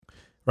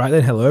Right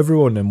then, hello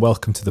everyone and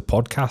welcome to the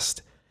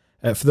podcast.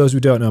 For those who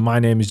don't know, my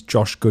name is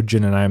Josh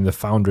Gudgeon and I am the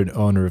founder and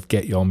owner of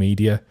Get Your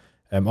Media.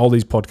 All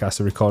these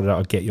podcasts are recorded out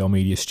of Get Your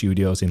Media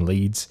studios in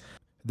Leeds.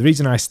 The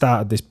reason I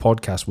started this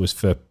podcast was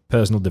for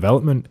personal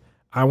development.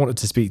 I wanted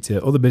to speak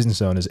to other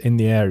business owners in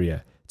the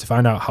area to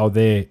find out how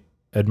they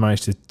had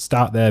managed to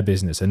start their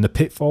business and the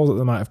pitfalls that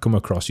they might have come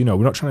across. You know,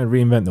 we're not trying to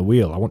reinvent the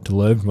wheel. I want to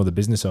learn from other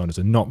business owners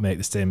and not make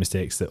the same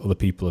mistakes that other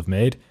people have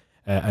made.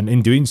 And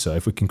in doing so,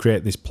 if we can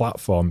create this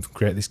platform,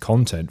 create this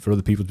content for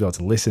other people to be able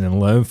to listen and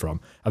learn from,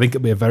 I think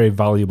it'll be a very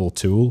valuable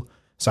tool.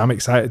 So I'm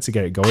excited to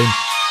get it going.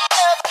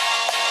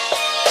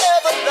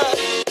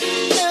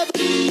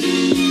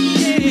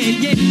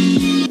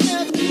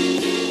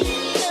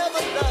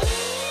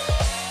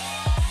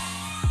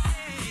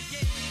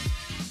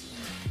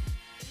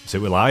 So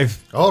we're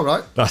live. All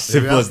right. That's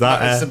simple as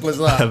that. As simple as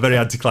that. Very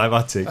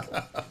anticlimactic.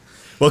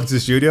 Welcome to the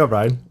studio,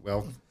 Brian.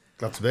 Well,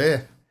 glad to be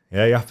here.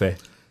 Yeah, you happy?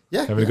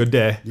 Yeah. Having a good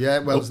day? Yeah,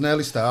 well, it's an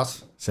early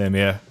start. Same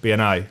here.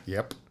 BNI.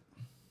 Yep.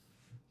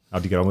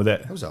 How'd you get on with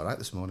it? It was all right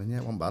this morning, yeah,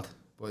 it wasn't bad.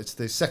 But it's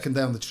the second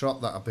day on the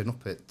trot that I've been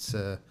up at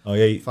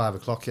 5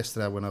 o'clock.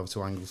 Yesterday I went over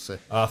to Anglesey.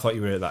 Oh, I thought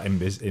you were at that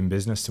in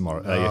business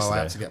tomorrow. Yesterday.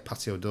 I had to get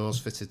patio doors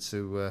fitted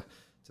to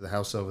the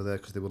house over there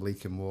because they were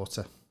leaking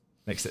water.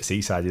 Next at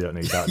Seaside, you don't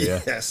need that, do you?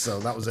 Yeah,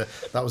 so that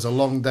was a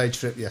long day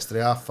trip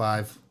yesterday.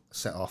 5:30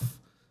 set off,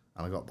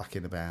 and I got back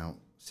in about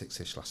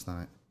 6ish last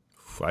night.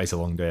 That is a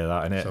long day of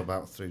that, isn't it? So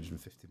about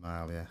 350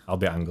 mile, yeah. I'll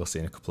be at Anglesey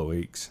in a couple of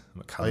weeks.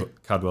 I'm at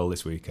Cadwell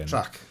this weekend.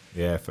 Track?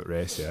 Yeah, foot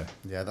race, yeah.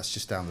 Yeah, that's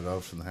just down the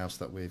road from the house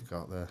that we've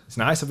got there. It's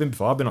nice. I've been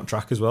before. I've been on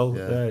track as well.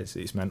 Yeah,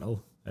 it's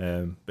mental.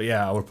 But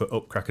yeah, I was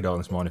up Crackerdale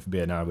this morning for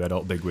BNI. We had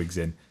all big wigs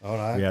in. All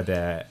right. We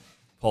had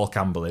Paul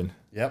Campbell in.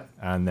 Yep.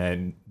 And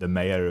then the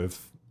mayor of,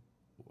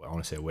 I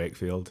want to say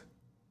Wakefield.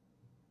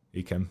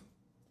 He came.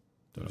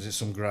 Was it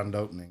some grand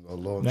opening or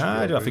launch? No,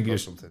 I think he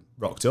just something.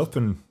 rocked up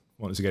and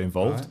wanted to get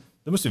involved. Right.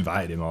 They must have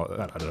invited him, or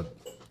I don't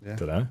Yeah.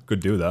 know. Good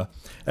do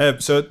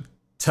that. So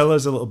tell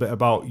us a little bit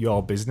about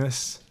your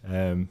business.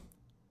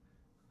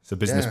 It's a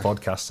business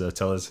podcast, so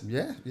tell us.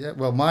 Yeah.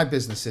 Well, my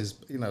business is,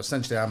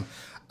 essentially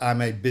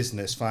I'm a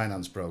business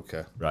finance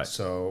broker. Right.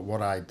 So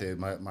what I do,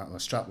 my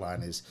strap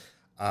line is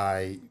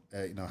I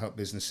help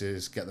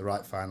businesses get the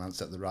right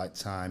finance at the right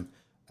time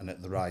and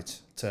at the right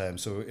term.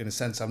 So in a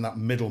sense, I'm that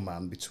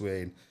middleman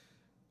between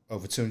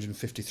over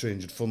 250,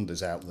 300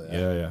 funders out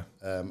there,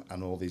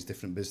 and all these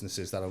different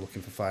businesses that are looking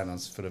for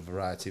finance for a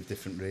variety of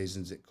different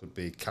reasons. It could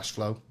be cash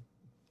flow,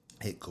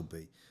 it could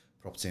be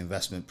property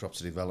investment,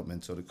 property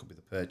development, or it could be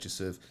the purchase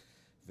of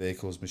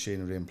vehicles,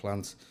 machinery and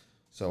plant.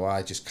 So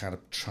I just kind of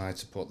try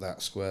to put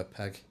that square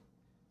peg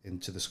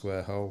into the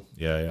square hole.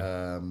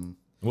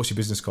 What's your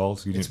business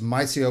called? It's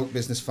Mighty Oak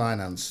Business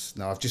Finance.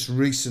 Now, I've just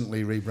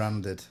recently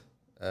rebranded.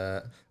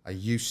 I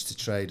used to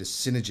trade as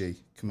Synergy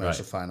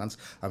Commercial Finance.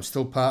 I'm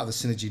still part of the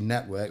Synergy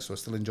network, so I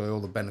still enjoy all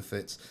the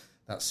benefits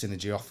that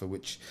Synergy offer,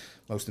 which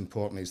most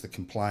importantly is the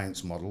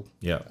compliance model.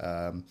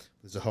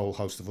 There's a whole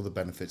host of other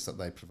benefits that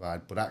they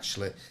provide, but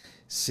actually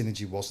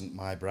Synergy wasn't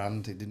my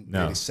brand. It didn't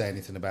really say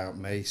anything about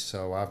me,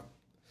 so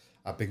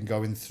I've been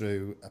going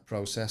through a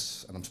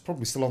process, and I'm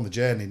probably still on the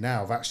journey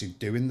now of actually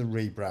doing the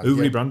rebrand. Who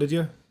rebranded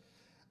you?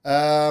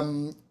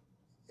 The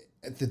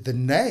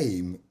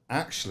name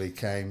actually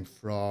came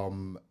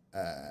from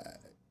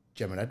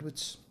Gemma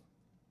Edwards.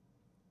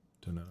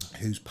 Don't know.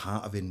 Who's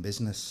part of In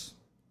Business.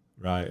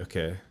 Right,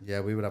 okay.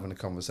 Yeah, we were having a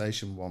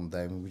conversation one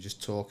day and we were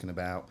just talking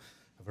about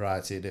a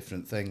variety of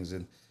different things,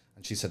 and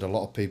she said a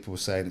lot of people were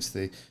saying it's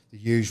the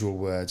usual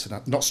words,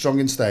 and not strong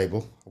and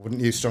stable. I wouldn't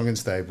use strong and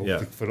stable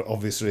for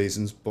obvious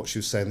reasons, but she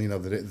was saying,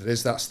 there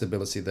is that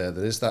stability there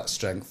is that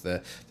strength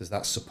there, there's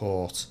that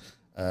support,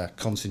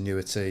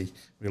 continuity,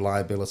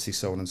 reliability,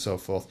 so on and so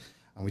forth.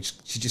 And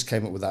she just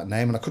came up with that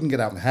name, and I couldn't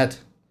get it out of my head.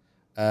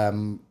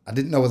 I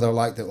didn't know whether I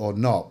liked it or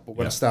not, but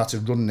when I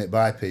started running it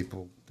by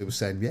people, they were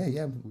saying,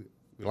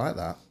 we like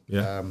that.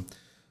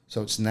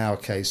 So it's now a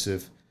case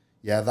of,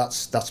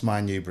 that's my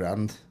new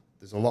brand.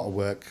 There's a lot of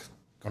work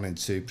gone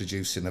into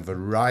producing a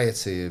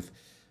variety of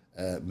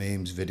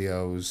memes,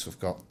 videos. I've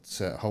got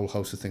a whole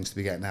host of things to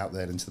be getting out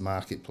there into the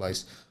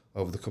marketplace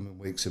over the coming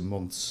weeks and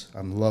months,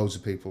 and loads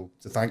of people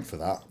to thank for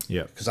that.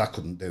 Yeah, because I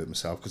couldn't do it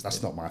myself, because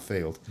that's not my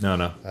field.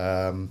 No.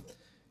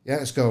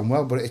 It's going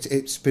well, but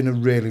it's been a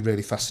really,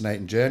 really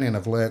fascinating journey, and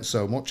I've learned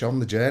so much on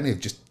the journey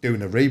of just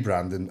doing a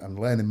rebrand and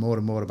learning more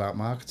and more about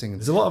marketing.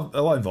 There's a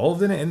lot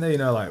involved in it, isn't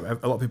there? Like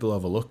a lot of people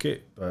overlook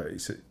it, but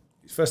it's the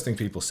first thing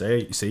people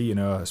see,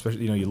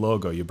 especially your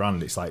logo, your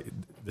brand. It's like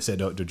they say,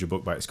 don't judge a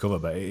book by its cover,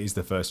 but it is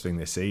the first thing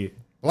they see.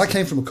 Well, I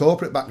came from a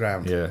corporate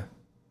background. Yeah.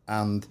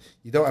 And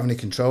you don't have any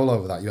control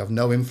over that. You have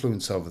no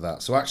influence over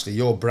that. So actually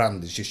your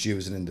brand is just you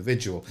as an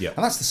individual. Yeah.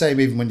 And that's the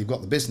same even when you've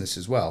got the business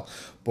as well.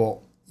 But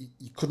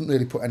you couldn't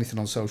really put anything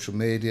on social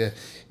media,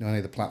 any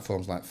of the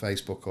platforms like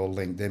Facebook or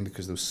LinkedIn,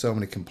 because there were so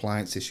many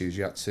compliance issues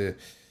you had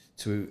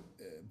to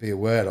be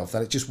aware of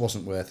that it just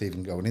wasn't worth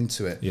even going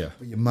into it. Yeah.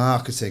 But your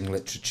marketing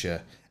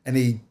literature,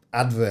 any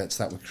adverts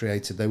that were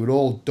created, they were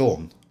all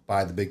done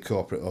by the big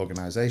corporate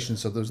organisation,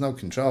 so there was no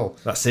control.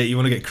 That's it. You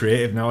want to get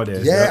creative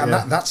nowadays. Yeah,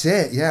 and that's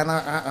it. Yeah, and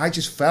I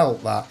just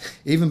felt that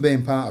even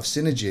being part of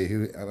Synergy,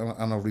 who,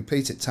 and I'll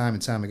repeat it time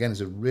and time again, is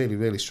a really,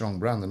 really strong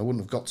brand, and I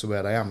wouldn't have got to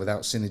where I am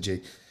without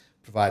Synergy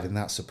providing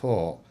that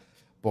support.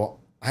 But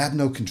I had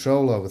no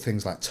control over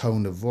things like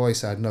tone of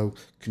voice. I had no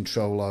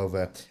control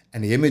over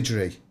any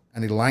imagery,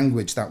 any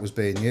language that was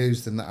being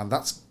used, and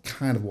that's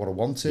kind of what I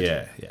wanted.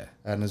 Yeah, yeah.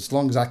 And as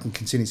long as I can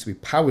continue to be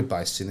powered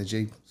by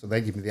Synergy, so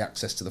they give me the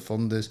access to the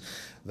funders,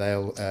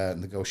 they'll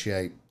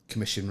negotiate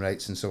commission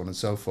rates and so on and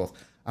so forth,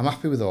 I'm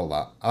happy with all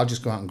that. I'll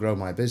just go out and grow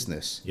my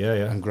business,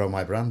 and grow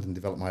my brand and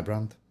develop my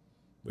brand.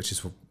 Which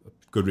is a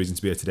good reason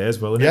to be here today as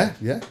well, isn't it?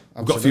 Yeah. Absolutely.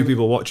 We've got a few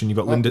people watching. You've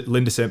got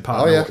Linda St.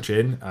 Partner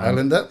watching. Hi,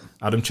 Linda.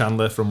 Adam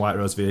Chandler from White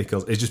Rose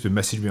Vehicles. He's just been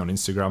messaging me on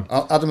Instagram.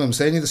 Adam, I'm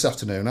seeing you this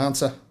afternoon,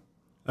 aren't I?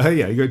 Oh,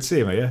 yeah, you're going to see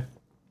him, are you?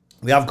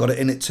 We have got it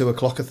in at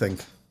 2:00, I think.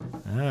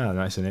 Ah,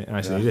 nice and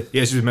easy.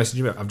 Yeah, she's been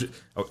messaging me.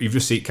 You've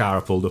just seen car I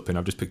pulled up in.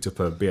 I've just picked up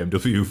a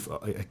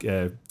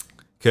BMW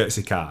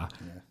courtesy car,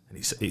 and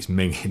it's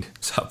minging.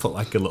 So I put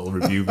like a little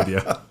review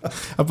video.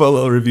 I put a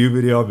little review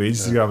video on my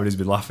Instagram, and he's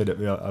been laughing at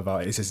me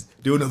about it. He says,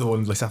 "Do another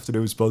one this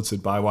afternoon,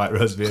 sponsored by White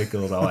Rose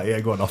Vehicles." I'm like, "Yeah,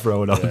 go on,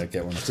 off-road on." Yeah,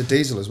 get one. It's a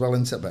diesel as well,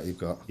 isn't it? I bet you've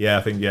got. Yeah,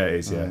 I think it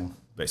is. Yeah,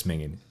 but it's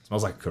minging. It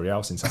smells like a curry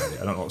house inside it.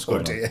 I don't know what's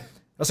going on.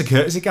 That's a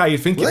courtesy car. You'd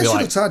think it'd be like.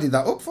 They should have tidied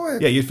that up for you.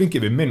 Yeah, you'd think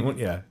it'd be mint,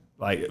 wouldn't you?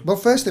 Like, well,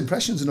 first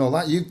impressions and all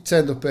that. You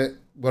turned up at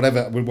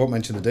whatever. We won't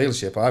mention the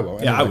dealership. I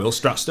won't. Anyway. Yeah, I will.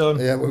 Stratstone.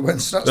 Yeah, we went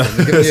Stratstone.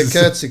 They give me a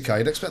courtesy car.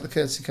 You'd expect the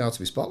courtesy car to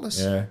be spotless.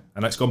 Yeah,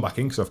 and it's gone back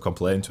in because I've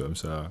complained to him.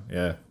 So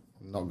yeah,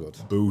 not good.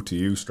 Boo to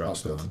you,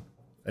 Stratstone.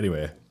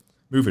 Anyway,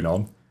 moving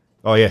on.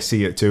 Oh yeah,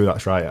 see it too.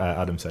 That's right.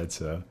 Adam said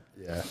so.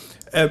 Yeah.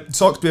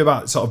 Talk to me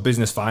about sort of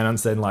business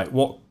finance then. Like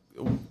what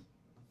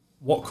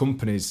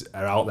companies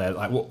are out there?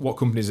 Like what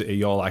companies are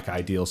your like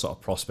ideal sort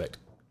of prospect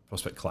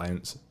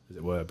clients, as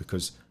it were?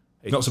 Because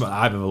it's not something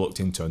I've ever looked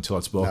into until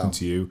I'd spoken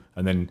to you,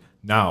 and then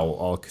now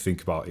all I can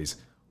think about is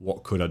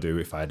what could I do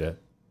if I had a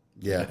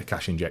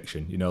cash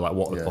injection? You know, like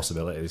what are the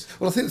possibilities?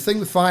 Well, I think the thing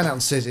with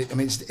finance is,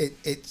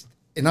 it's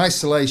in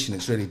isolation,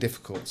 it's really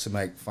difficult to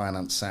make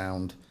finance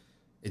sound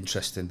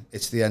interesting.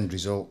 It's the end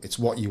result. It's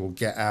what you will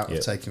get out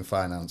of taking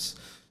finance.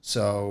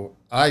 So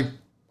I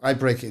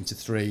break it into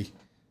three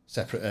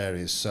separate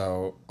areas.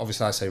 So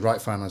obviously I say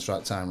right finance,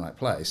 right time, right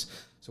place.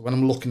 So when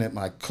I'm looking at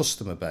my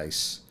customer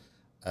base,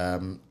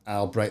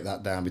 I'll break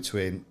that down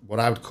between what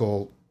I would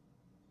call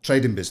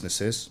trading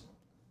businesses,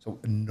 so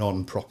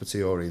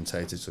non-property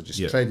orientated, so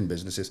just trading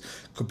businesses,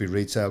 could be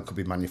retail, could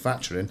be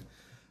manufacturing.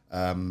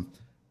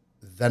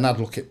 Then I'd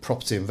look at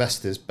property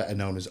investors, better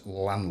known as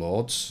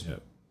landlords.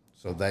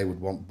 So they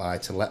would want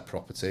buy-to-let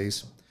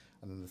properties.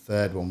 And then the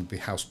third one would be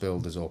house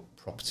builders or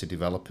property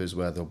developers,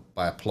 where they'll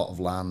buy a plot of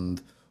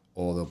land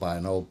or they'll buy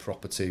an old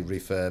property,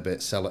 refurb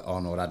it, sell it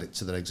on, or add it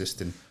to their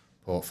existing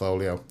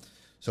portfolio.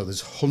 So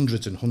there's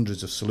hundreds and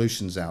hundreds of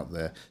solutions out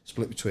there,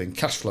 split between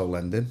cash flow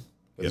lending.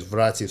 There's a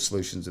variety of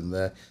solutions in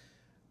there.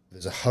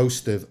 There's a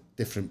host of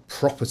different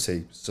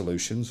property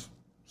solutions.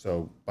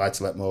 So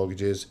buy-to-let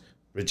mortgages,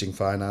 bridging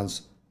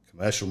finance,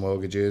 commercial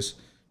mortgages,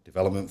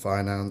 development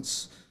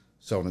finance,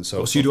 so on and so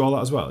forth. So you do all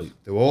that as well?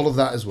 Do all of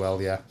that as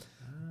well, yeah.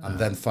 And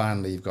then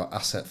finally you've got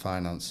asset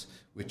finance,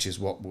 which is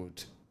what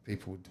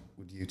people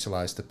would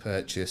utilise to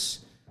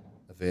purchase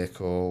a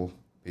vehicle,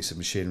 piece of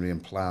machinery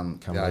and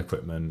plant. Camera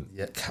equipment.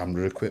 Yeah,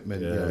 camera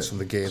equipment, some of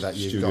the gear that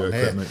you've Studio got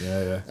equipment,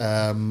 here.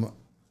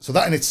 So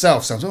that in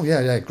itself sounds,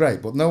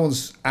 great, but no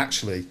one's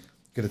actually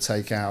going to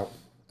take out,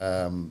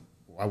 I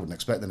wouldn't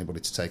expect anybody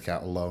to take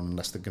out a loan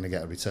unless they're going to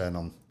get a return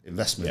on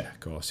investment. Yeah, of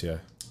course, yeah.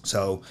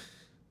 So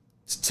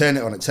to turn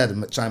it on its head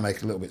and try and make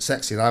it a little bit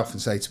sexy, I often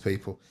say to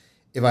people,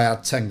 if I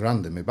had 10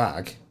 grand in my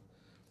bag,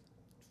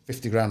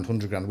 50 grand,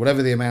 100 grand,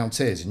 whatever the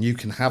amount is, and you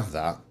can have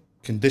that,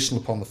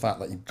 conditional upon the fact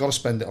that you've got to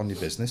spend it on your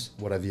business,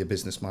 whatever your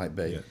business might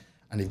be,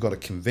 and you've got to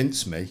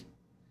convince me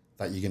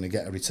that you're going to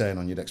get a return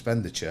on your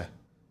expenditure,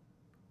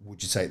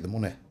 would you take the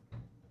money?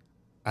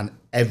 And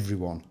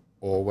everyone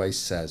always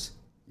says,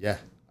 yeah,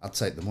 I'd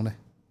take the money.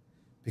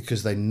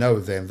 Because they know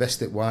if they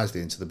invest it wisely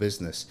into the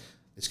business,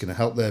 it's going to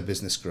help their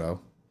business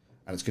grow,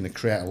 and it's going to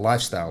create a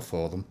lifestyle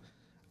for them.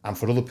 And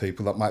for other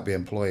people that might be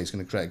employees, it's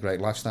going to create a great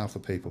lifestyle for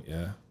people.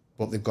 Yeah.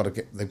 But they've got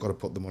to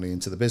put the money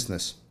into the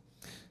business.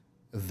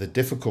 The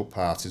difficult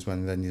part is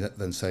when then you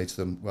then say to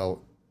them,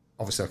 well,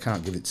 obviously I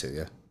can't give it to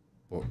you,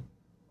 but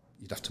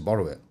you'd have to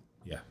borrow it.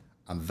 Yeah.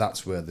 And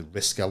that's where the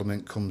risk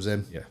element comes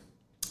in. Yeah.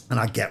 And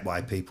I get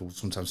why people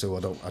sometimes say,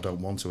 well, I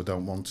don't want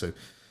to.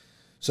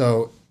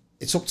 So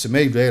it's up to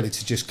me really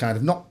to just kind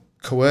of not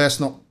coerce,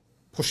 not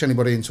push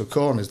anybody into a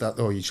corner, is that,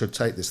 you should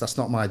take this. That's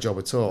not my job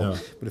at all. No.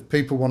 But if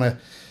people want to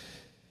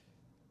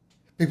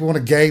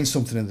gain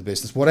something in the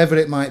business, whatever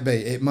it might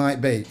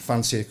be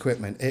fancy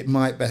equipment, it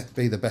might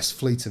be the best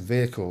fleet of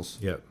vehicles.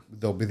 Yep.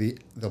 They'll be the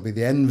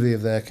envy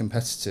of their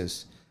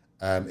competitors.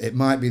 It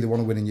might be they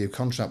want to win a new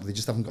contract, but they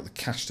just haven't got the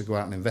cash to go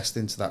out and invest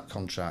into that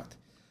contract.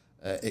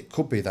 It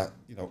could be that,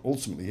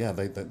 ultimately,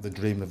 they're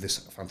dreaming of this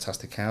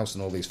fantastic house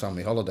and all these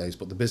family holidays,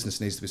 but the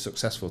business needs to be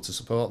successful to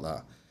support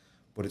that.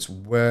 but it's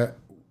where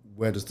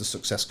does the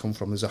success come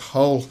from? There's a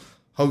whole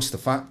host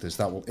of factors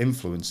that will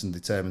influence and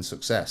determine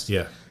success.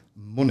 Yeah.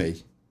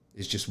 Money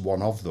is just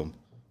one of them.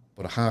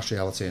 But a harsh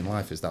reality in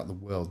life is that the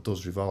world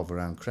does revolve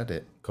around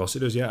credit. Of course it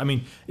does, yeah. I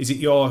mean, is it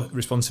your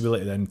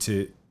responsibility then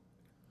to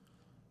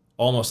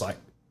almost like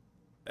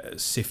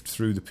sift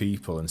through the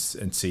people and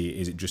see,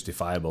 is it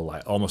justifiable?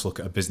 Like almost look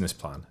at a business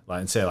plan, like,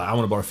 and say, like, I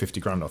want to borrow 50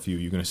 grand off you.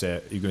 You're going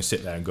to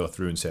sit there and go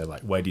through and say,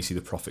 like, where do you see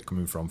the profit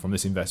coming from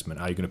this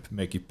investment? Are you going to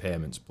make your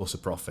payments plus a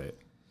profit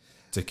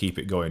to keep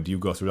it going? Do you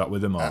go through that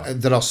with them? Or?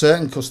 There are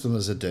certain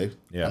customers that do,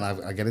 yeah.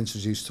 And I get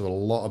introduced to a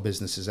lot of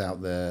businesses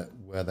out there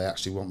where they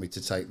actually want me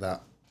to take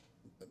that,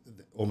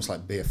 almost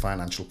like be a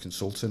financial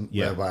consultant,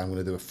 whereby I'm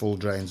going to do a full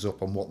drains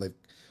up on what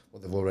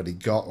they've already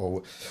got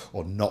or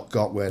not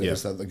got, where it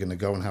is that they're going to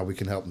go and how we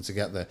can help them to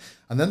get there.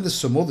 And then there's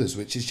some others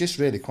which is just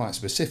really quite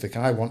specific.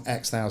 I want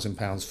X thousand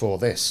pounds for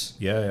this.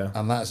 Yeah.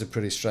 And that is a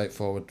pretty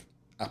straightforward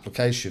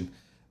application.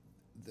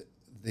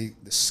 The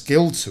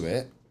skill to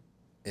it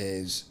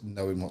is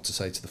knowing what to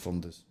say to the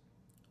funders.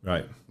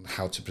 Right. And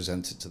how to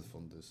present it to the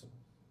funders.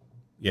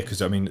 Yeah,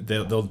 because I mean,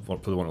 they'll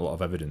probably want a lot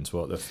of evidence,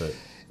 won't they?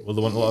 Will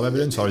they want a lot of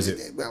evidence, or is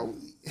it? Well,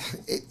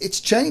 it's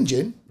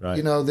changing. Right.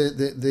 You know, those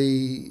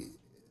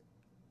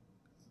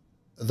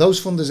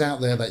funders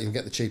out there that you'll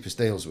get the cheapest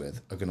deals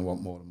with are going to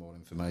want more and more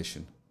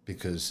information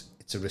because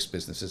it's a risk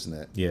business, isn't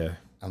it? Yeah.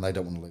 And they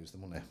don't want to lose the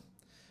money.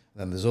 And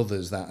then there's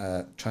others that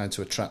are trying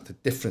to attract a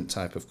different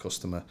type of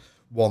customer,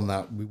 one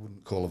that we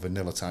wouldn't call a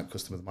vanilla type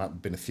customer. There might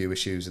have been a few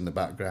issues in the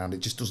background.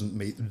 It just doesn't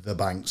meet the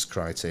bank's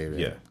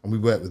criteria. Yeah. And we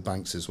work with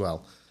banks as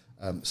well.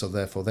 So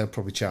therefore, they'll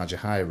probably charge a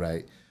higher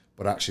rate,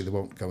 but actually they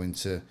won't go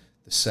into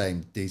the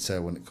same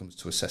detail when it comes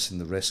to assessing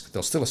the risk.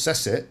 They'll still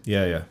assess it.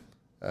 Yeah.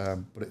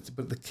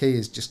 But the key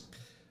is just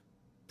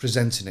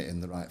presenting it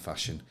in the right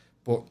fashion.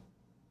 But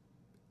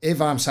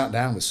if I'm sat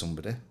down with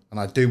somebody,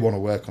 and I do want to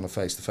work on a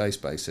face-to-face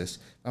basis,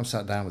 if I'm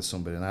sat down with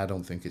somebody and I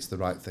don't think it's the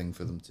right thing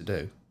for them to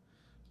do,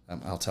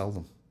 I'll tell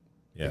them.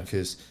 Yeah.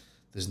 Because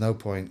there's no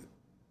point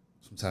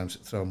sometimes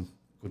throwing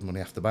good money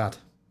after bad.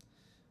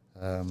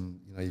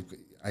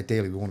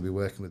 Ideally, we want to be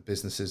working with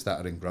businesses that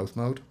are in growth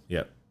mode,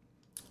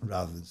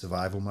 rather than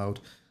survival mode.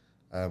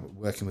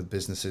 Working with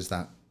businesses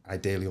that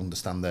ideally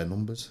understand their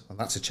numbers, and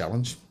that's a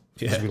challenge.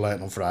 Yeah. As we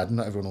learned on Friday,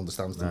 not everyone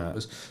understands the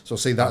numbers. So I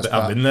see that's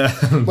I've been there.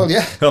 Well,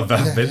 yeah, I've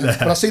been there.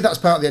 but I see that's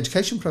part of the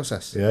education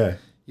process. Yeah.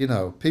 You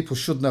know, people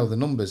should know the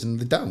numbers, and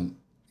they don't.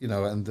 You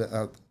know, and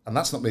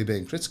that's not me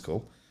being critical.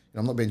 You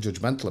know, I'm not being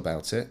judgmental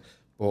about it.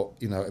 But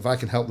you know, if I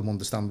can help them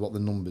understand what the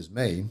numbers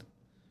mean.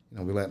 You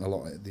know, we learned a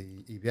lot at the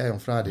EBA on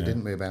Friday,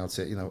 didn't we, about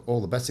it? You know,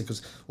 all the better,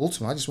 because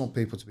ultimately I just want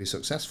people to be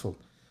successful.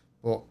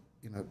 But,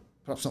 you know,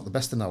 perhaps not the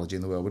best analogy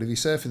in the world, but if you're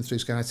surfing through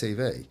Sky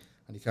TV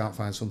and you can't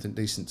find something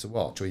decent to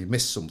watch, or you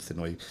miss something,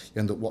 or you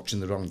end up watching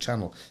the wrong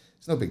channel,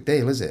 it's no big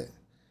deal, is it?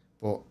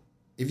 But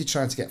if you're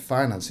trying to get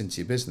finance into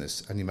your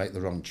business and you make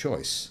the wrong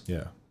choice,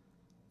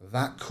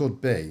 that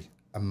could be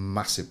a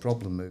massive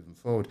problem moving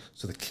forward.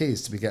 So the key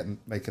is to be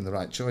making the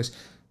right choice.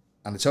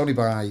 And it's only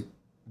by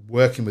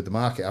working with the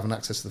market, having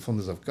access to the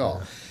funders I've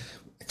got,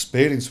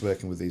 experience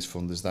working with these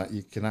funders, that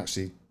you can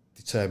actually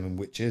determine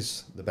which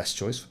is the best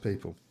choice for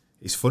people.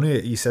 It's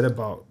funny you said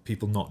about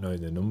people not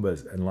knowing the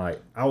numbers, and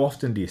like, how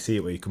often do you see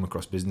it where you come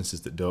across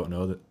businesses that don't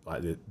know that,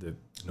 like, the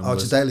numbers? Oh,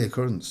 it's a daily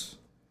occurrence.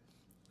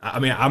 I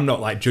mean, I'm not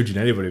like judging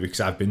anybody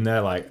because I've been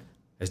there. Like,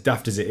 as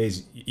daft as it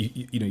is,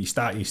 you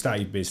start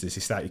your business,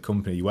 you start your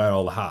company, you wear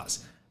all the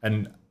hats,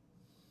 and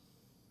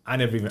I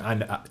never even,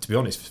 to be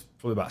honest,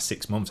 probably about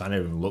 6 months, I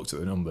never even looked at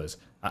the numbers.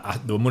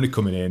 There were money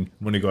coming in,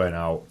 money going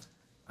out.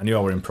 I knew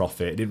I were in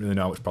profit. Didn't really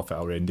know how much profit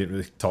I were in. Didn't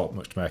really talk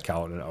much to my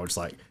accountant. I was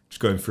just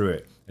going through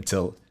it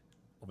until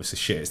obviously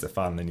shit hits the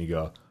fan. And then you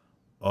go,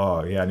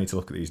 oh yeah, I need to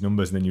look at these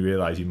numbers. And then you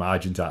realise your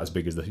margins aren't as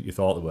big as you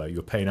thought they were.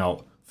 You're paying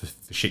out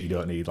for shit you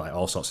don't need, like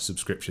all sorts of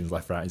subscriptions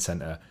left, right, and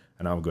centre.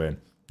 And I'm going,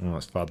 oh,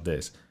 that's bad.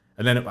 This.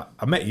 And then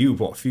I met you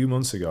a few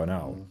months ago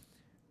now,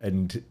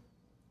 and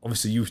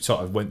obviously you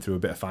sort of went through a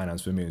bit of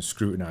finance with me and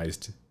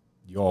scrutinised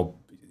your.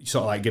 You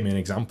sort of like give me an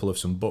example of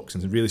some books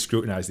and really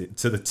scrutinised it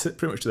to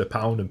pretty much to the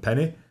pound and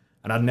penny.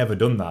 And I'd never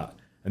done that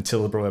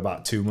until probably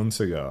about 2 months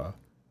ago.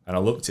 And I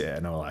looked at it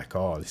and I was like,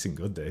 oh, this isn't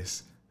good,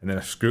 this. And then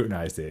I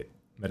scrutinised it,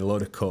 made a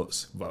load of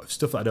cuts, but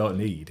stuff that I don't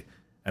need,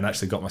 and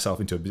actually got myself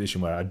into a position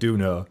where I do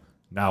know,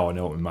 now I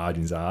know what my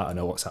margins are, I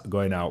know what's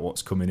going out,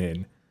 what's coming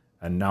in,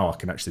 and now I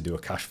can actually do a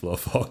cash flow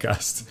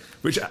forecast,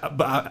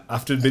 but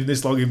after being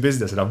this long in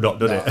business and I've not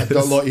done it.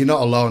 Look, you're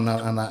not alone,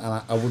 and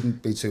I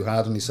wouldn't be too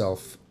hard on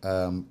yourself.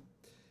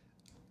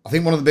 I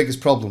think one of the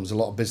biggest problems a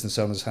lot of business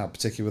owners have,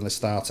 particularly when they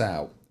start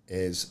out,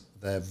 is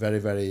they're very,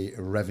 very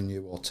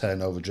revenue or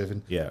turnover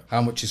driven. Yeah.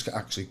 How much is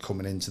actually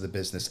coming into the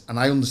business? And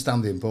I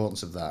understand the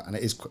importance of that, and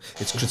it's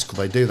critical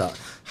they do that.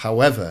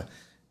 However,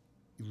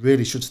 you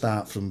really should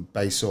start from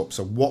base up.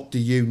 So what do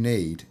you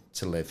need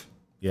to live?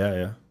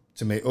 Yeah.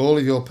 To meet all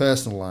of your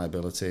personal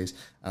liabilities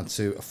and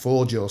to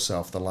afford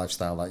yourself the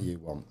lifestyle that you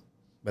want.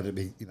 Whether it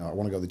be, I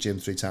want to go to the gym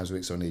 3 times a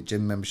week, so I need a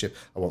gym membership.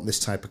 I want this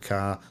type of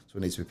car, so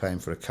I need to be paying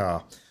for a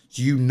car.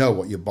 So you know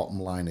what your bottom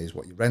line is,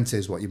 what your rent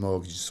is, what your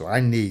mortgage is. So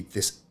I need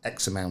this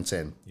X amount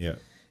in. Yeah.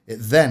 It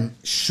then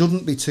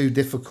shouldn't be too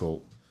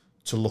difficult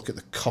to look at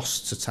the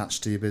costs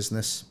attached to your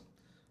business.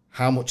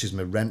 How much is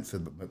my rent for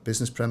my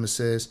business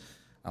premises?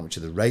 How much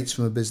are the rates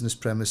for my business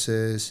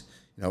premises?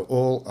 You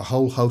know, a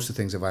whole host of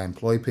things. If I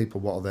employ people,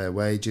 what are their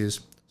wages?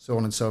 So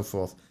on and so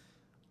forth.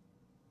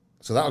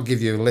 So that'll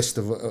give you a list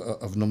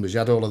of numbers. You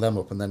add all of them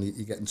up, and then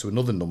you get into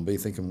another number.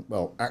 You're thinking,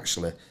 well,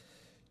 actually,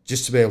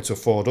 just to be able to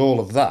afford all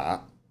of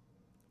that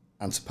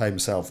and to pay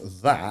myself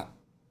that,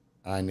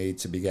 I need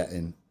to be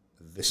getting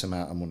this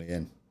amount of money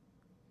in.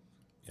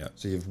 Yeah.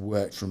 So you've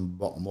worked from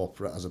bottom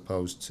up as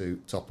opposed to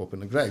top up.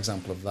 And a great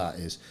example of that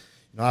is,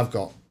 you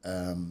know,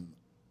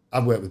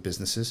 I've worked with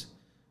businesses.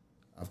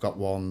 I've got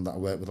one that I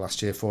worked with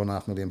last year,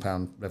 £4.5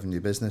 million revenue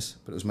business,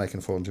 but it was making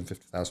a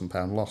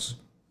 £450,000 loss.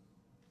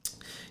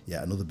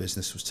 Yeah, another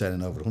business was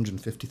turning over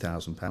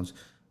 £150,000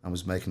 and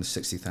was making a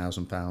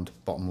 £60,000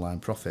 bottom line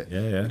profit.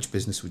 Yeah. Which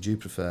business would you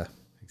prefer?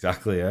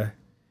 Exactly, yeah.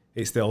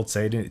 It's the old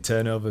saying, isn't it?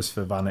 Turnovers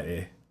for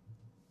vanity.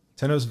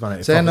 Turnovers for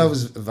vanity.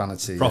 Turnovers for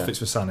vanity. Profits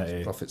for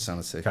sanity. Profit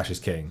sanity. Cash is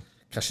king.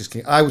 Cash is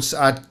king.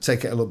 I'd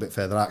take it a little bit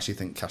further. I actually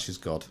think cash is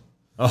God.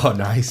 Oh,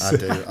 nice. I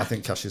do. I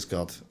think cash is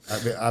God.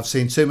 I've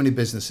seen too many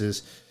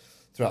businesses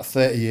throughout a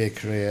 30-year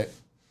career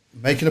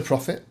making a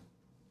profit,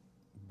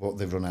 but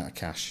they've run out of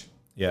cash.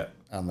 Yeah.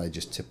 And they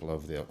just tip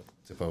over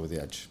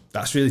the edge.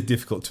 That's really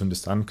difficult to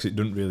understand because it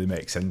doesn't really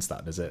make sense,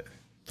 that, does it?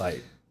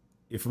 Like,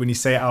 when you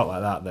say it out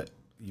like that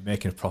you're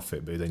making a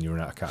profit, but then you run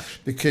out of cash.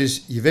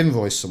 Because you've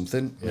invoiced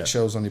something, it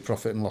shows on your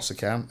profit and loss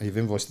account, and you've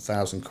invoiced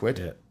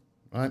 £1,000,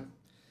 right?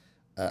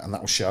 And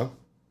that will show.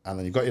 And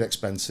then you've got your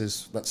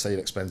expenses. Let's say your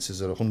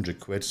expenses are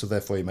 £100, so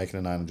therefore you're making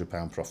a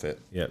 £900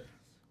 profit. Yeah.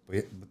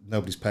 But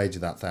nobody's paid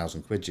you that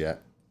 £1,000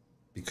 yet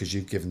because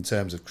you've given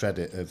terms of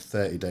credit of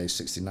 30 days,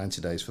 60,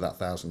 90 days for that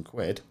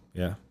 £1,000.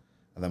 Yeah.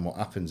 And then what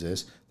happens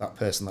is that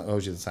person that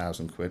owes you the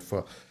 £1,000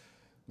 for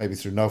maybe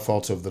through no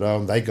fault of their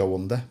own, they go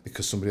under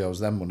because somebody owes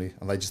them money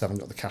and they just haven't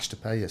got the cash to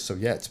pay you. So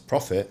yeah, it's a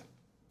profit,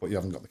 but you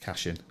haven't got the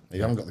cash in. If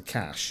you haven't got the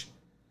cash,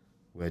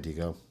 where do you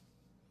go?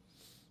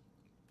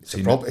 It's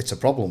a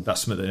problem.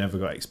 That's something that never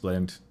got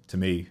explained to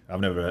me. I'd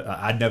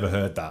never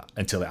heard that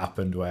until it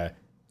happened, where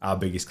our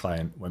biggest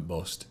client went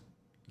bust,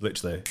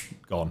 literally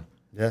gone.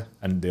 Yeah.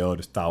 And they owed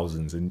us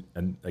thousands,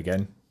 and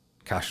again,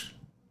 cash.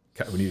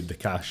 We needed the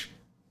cash.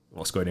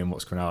 What's going in,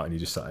 what's coming out, and you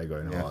just sat there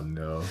going, "Oh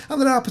no!"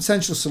 And there are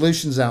potential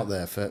solutions out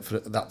there for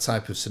that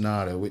type of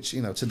scenario, which,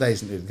 you know, today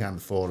isn't really the kind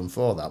of forum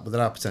for that, but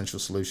there are potential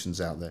solutions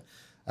out there.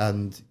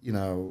 And, you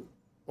know,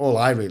 all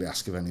I really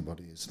ask of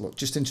anybody is, look,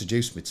 just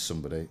introduce me to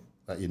somebody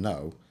that you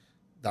know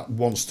that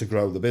wants to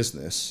grow the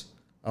business.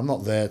 I'm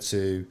not there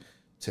to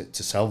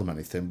sell them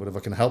anything, but if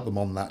I can help them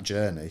on that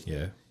journey,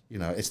 you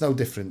know, it's no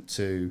different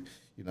to,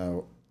 you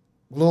know,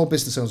 well, all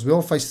business owners, we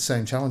all face the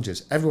same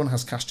challenges. Everyone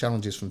has cash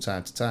challenges from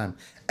time to time.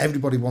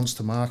 Everybody wants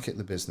to market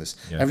the business.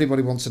 Yeah.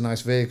 Everybody wants a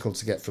nice vehicle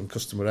to get from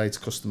customer A to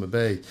customer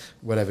B,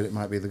 wherever it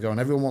might be they're going.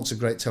 Everyone wants a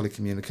great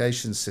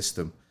telecommunications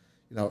system.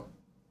 You know,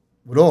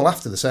 we're all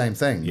after the same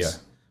things,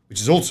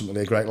 which is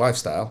ultimately a great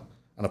lifestyle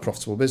and a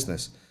profitable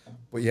business.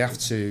 But you have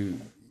to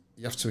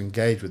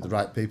engage with the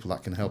right people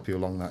that can help you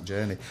along that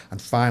journey. And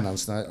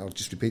finance, I'll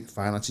just repeat,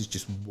 finance is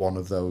just one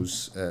of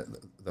those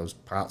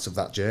parts of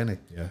that journey.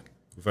 Yeah.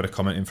 We've had a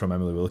comment in from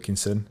Emily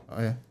Wilkinson.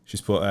 Oh, yeah.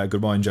 She's put,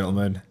 good morning,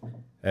 gentlemen.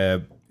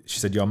 She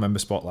said, your member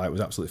spotlight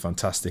was absolutely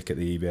fantastic at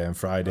the EBA on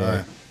Friday.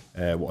 Oh,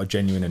 yeah. What a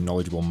genuine and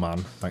knowledgeable man.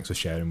 Thanks for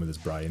sharing with us,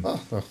 Brian. Oh,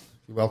 well,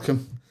 you're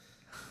welcome.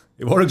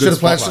 It was a good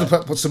spotlight. Should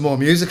have put some more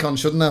music on,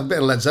 shouldn't I? A bit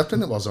of Led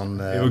Zeppelin it was on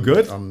it was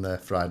good. On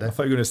Friday. I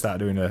thought you were going to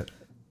start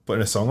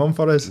putting a song on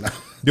for us. No.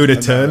 Doing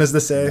a turn, as they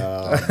say.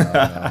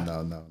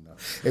 No.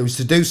 It was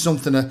to do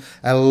something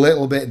a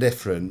little bit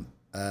different.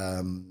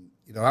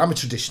 You know, I'm a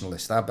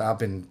traditionalist. I've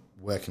been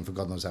working for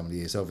God knows how many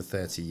years, over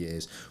 30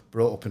 years,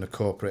 brought up in a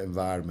corporate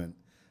environment.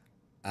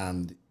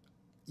 And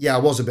yeah, I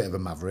was a bit of a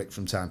maverick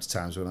from time to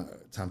time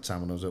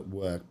when I was at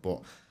work,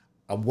 but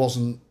I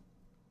wasn't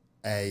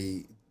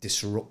a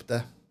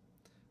disruptor.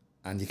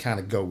 And you kind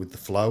of go with the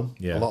flow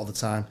a lot of the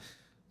time.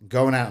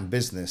 Going out in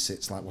business,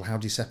 it's like, well, how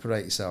do you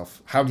separate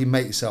yourself? How do you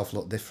make yourself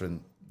look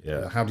different? Yeah.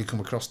 You know, how do you come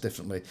across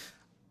differently?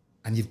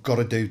 And you've got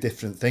to do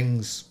different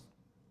things.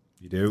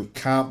 You do. You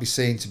can't be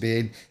seen to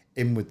be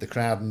in with the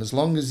crowd. And as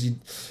long as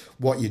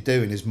what you're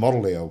doing is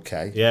morally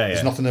okay,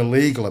 there's nothing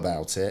illegal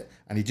about it,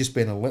 and you're just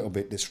being a little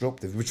bit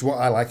disruptive, which is what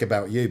I like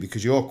about you,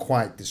 because you're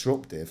quite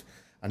disruptive,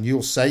 and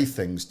you'll say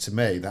things to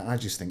me that I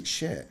just think,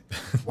 shit,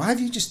 why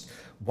have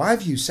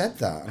you said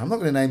that? And I'm not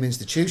going to name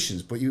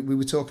institutions, but we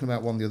were talking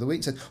about one the other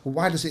week. Said, well,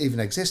 why does it even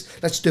exist?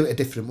 Let's do it a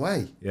different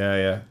way.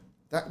 Yeah.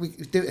 That we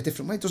do it a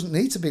different way. It doesn't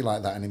need to be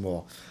like that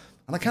anymore.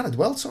 And I kind of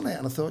dwelt on it,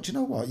 and I thought, you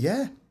know what?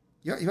 Yeah,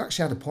 you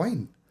actually had a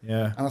point.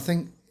 Yeah. And I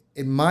think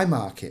in my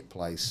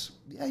marketplace,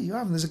 you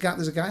have. And there's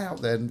a guy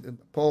out there. And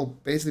Paul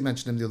Beasley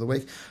mentioned him the other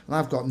week, and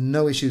I've got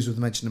no issues with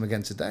mentioning him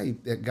again today.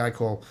 A guy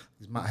called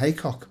Matt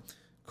Haycock,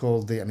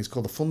 and he's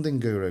called the Funding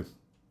Guru.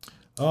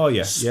 Oh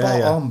yeah,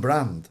 Spot on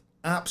brand.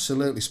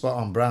 absolutely spot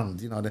on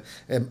brand. You know,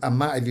 and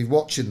Matt, if you're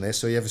watching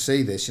this or you ever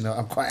see this, you know,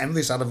 I'm quite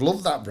envious. I'd have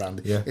loved that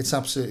brand. Yeah. It's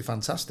absolutely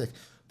fantastic.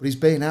 But he's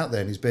been out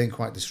there and he's been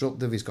quite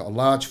disruptive. He's got a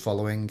large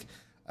following,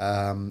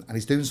 and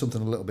he's doing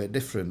something a little bit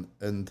different.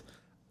 And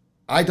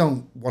I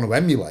don't want to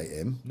emulate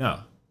him. No.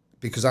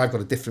 Because I've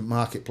got a different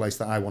marketplace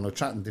that I want to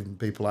attract and different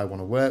people I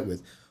want to work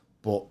with.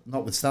 But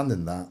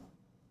notwithstanding that,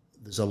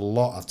 there's a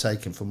lot I've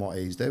taken from what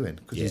he's doing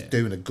because he's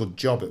doing a good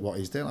job at what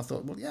he's doing. I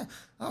thought, well, yeah,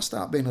 I'll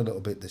start being a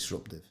little bit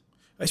disruptive.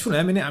 It's funny,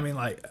 I mean,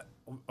 like,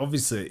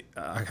 obviously,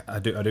 I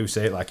do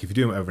say it, like, if you're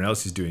doing what everyone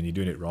else is doing, you're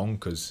doing it wrong,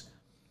 because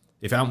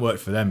if it hasn't worked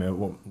for them,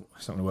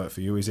 it's not going to work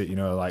for you, is it? You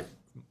know, like,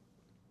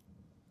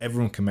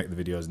 everyone can make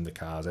the videos in the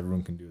cars,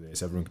 everyone can do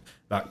this,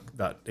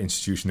 that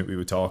institution that we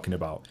were talking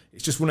about,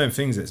 it's just one of them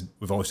things that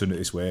we've always done it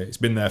this way, it's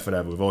been there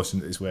forever, we've always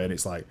done it this way, and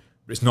it's like,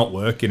 but it's not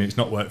working, it's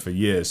not worked for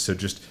years, so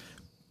just,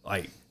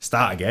 like,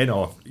 start again,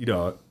 or, you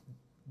know,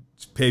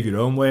 just pave your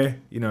own way,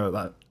 you know,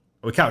 that.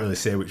 We can't really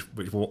say what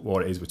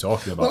it is we're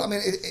talking about. Well, I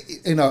mean,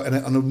 you know,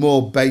 on a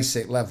more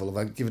basic level, if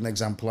I give an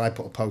example, I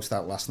put a post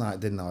out last night,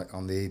 didn't I,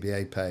 on the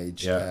EBA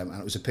page, and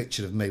it was a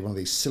picture of me, one of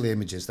these silly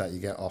images that you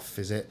get off,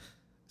 is it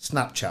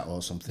Snapchat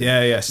or something?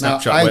 Yeah,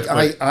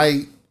 Snapchat.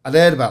 Now, I'd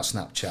heard about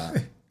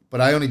Snapchat, but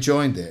I only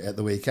joined it at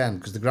the weekend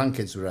because the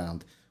grandkids were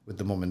around with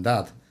the mum and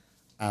dad,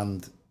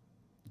 and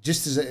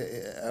just as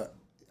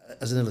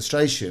an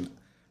illustration,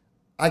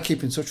 I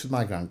keep in touch with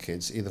my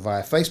grandkids either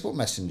via Facebook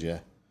Messenger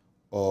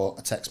or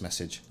a text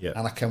message. Yeah.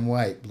 And I can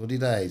wait bloody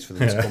days for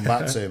them to come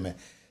back to me.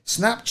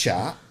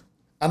 Snapchat,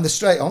 and they're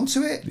straight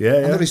onto it. Yeah,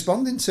 and they're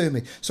responding to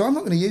me. So I'm not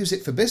going to use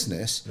it for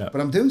business, no.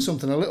 but I'm doing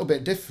something a little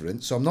bit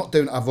different. So I'm not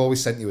doing, I've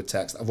always sent you a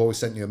text, I've always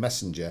sent you a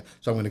messenger,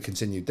 so I'm going to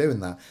continue doing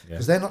that.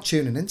 Because they're not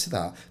tuning into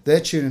that. They're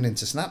tuning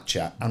into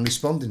Snapchat and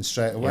responding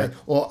straight away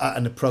or at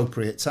an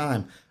appropriate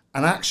time.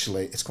 And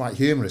actually, it's quite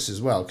humorous as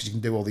well, because you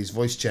can do all these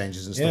voice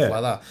changes and stuff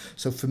like that.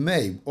 So for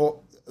me,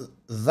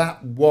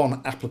 that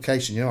one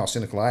application, you know how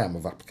cynical I am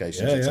of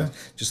applications.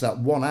 Just that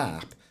one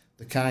app,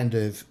 the kind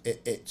of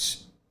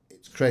it's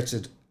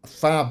created a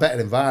far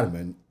better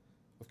environment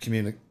of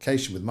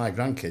communication with my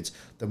grandkids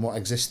than what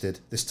existed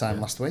this time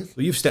last week.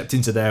 Well, you've stepped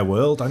into their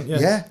world, haven't you?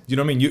 Yeah. You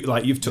know what I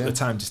mean? You've took the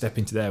time to step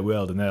into their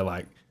world, and they're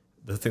like,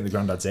 they think the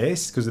granddad's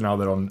ace because now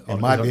they're on. It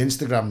might be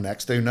Instagram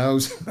next. Who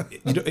knows?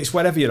 It's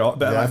wherever you're.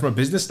 But like, from a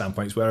business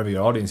standpoint, it's wherever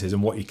your audience is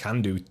and what you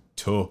can do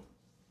to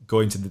go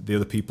into the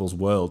other people's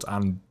world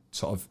and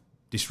sort of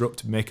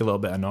disrupt, make a little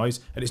bit of noise.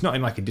 And it's not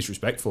in like a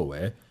disrespectful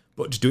way,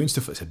 but just doing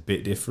stuff that's a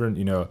bit different.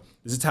 You know,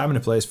 there's a time and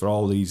a place for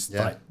all these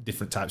like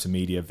different types of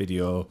media,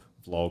 video,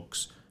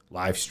 vlogs,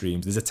 live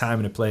streams. There's a time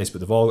and a place, but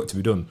they've all got to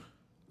be done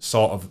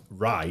sort of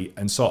right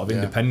and sort of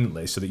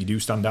independently so that you do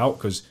stand out,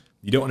 because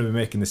you don't want to be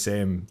making the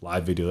same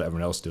live video that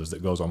everyone else does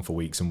that goes on for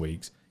weeks and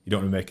weeks. You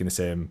don't want to be making the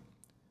same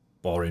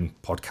boring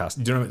podcast.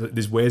 You don't know,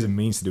 there's ways and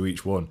means to do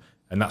each one,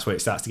 and that's where it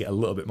starts to get a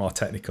little bit more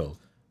technical.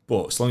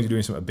 But as long as you're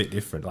doing something a bit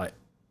different, like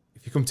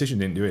if your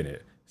competition isn't doing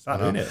it, start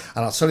doing it.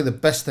 And I'll tell you the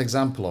best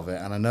example of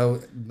it, and I know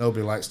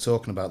nobody likes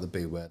talking about the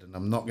B word, and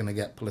I'm not going to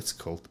get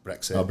political,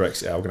 Brexit. Oh,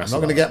 Brexit, I'm not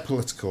going to get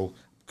political,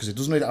 because it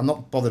doesn't really, I'm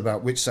not bothered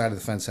about which side of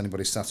the fence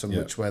anybody sat on,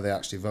 which way they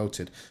actually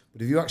voted.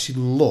 But if you actually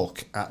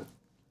look at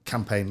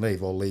Campaign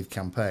Leave or Leave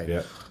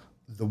Campaign,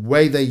 the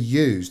way they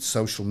used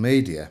social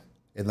media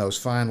in those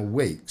final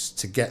weeks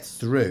to get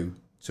through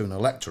to an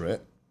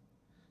electorate,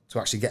 to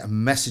actually get a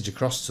message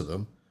across to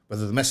them,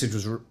 whether the message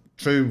was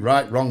true,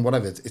 right, wrong,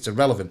 whatever, it's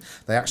irrelevant.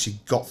 They actually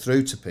got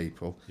through to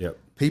people.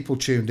 People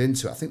tuned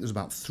into it. I think there's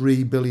about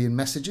 3 billion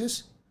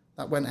messages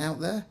that went out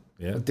there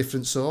of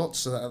different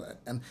sorts.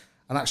 And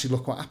actually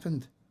look what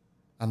happened.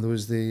 And there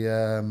was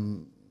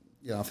the...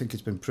 I think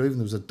it's been proven.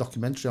 There was a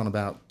documentary on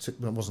about...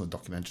 Well, it wasn't a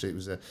documentary. It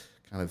was a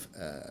kind of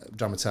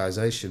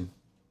dramatisation.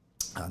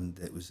 And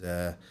it was...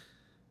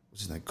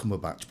 what's his name?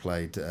 Cumberbatch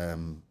played...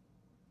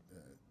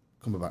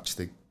 Cumberbatch,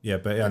 the... Yeah,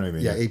 but I know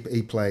what you mean.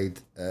 He played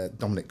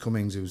Dominic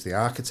Cummings, who was the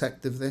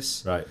architect of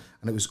this. Right.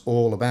 And it was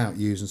all about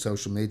using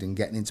social media and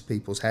getting into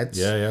people's heads.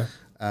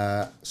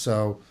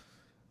 So,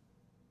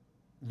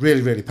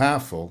 really, really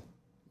powerful.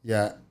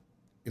 Yeah,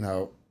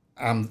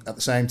 and at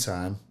the same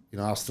time...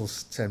 I'll still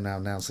turn now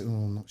and say,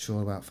 I'm not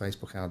sure about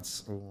Facebook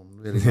ads.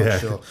 I'm really not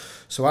sure.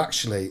 So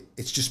actually,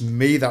 it's just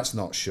me that's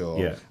not sure.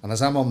 Yeah. And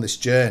as I'm on this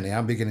journey,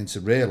 I'm beginning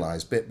to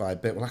realise bit by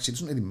bit, well, actually, it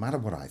doesn't really matter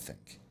what I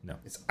think. No.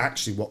 It's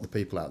actually what the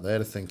people out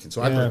there are thinking.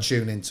 So I've got to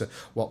tune into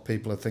what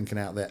people are thinking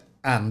out there.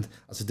 And,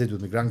 as I did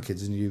with my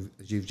grandkids, and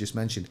as you've just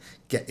mentioned,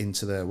 get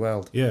into their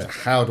world. Yeah. So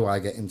how do I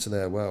get into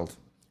their world?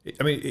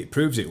 I mean, it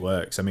proves it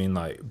works. I mean,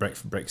 like,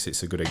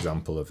 Brexit's a good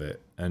example of it.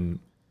 And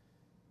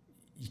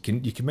you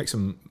can make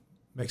some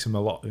a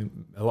lot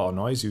of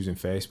noise using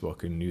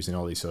Facebook and using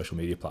all these social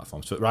media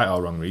platforms for right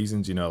or wrong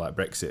reasons. Like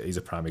Brexit is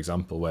a prime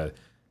example where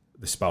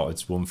they spouted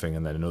one thing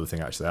and then another thing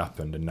actually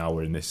happened, and now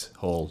we're in this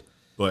hole.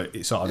 But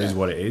it sort of is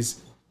what it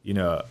is,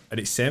 and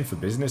it's same for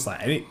business.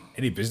 Like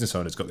any business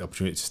owner's got the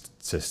opportunity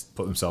to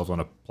put themselves on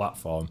a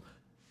platform,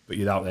 but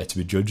you're out there to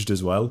be judged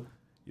as well.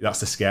 that's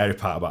the scary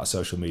part about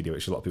social media,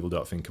 which a lot of people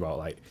don't think about.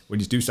 Like when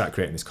you do start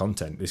creating this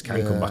content, this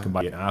can come back and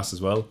bite you in the ass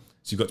as well.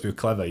 So you've got to be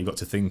clever. You've got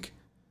to think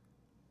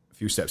a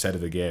few steps ahead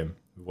of the game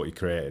with what you're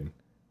creating.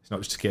 It's not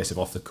just a case of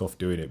off the cuff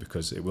doing it,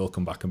 because it will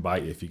come back and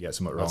bite you if you get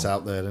something wrong. It's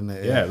out there, isn't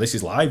it? Yeah, this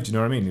is live. Do you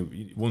know what I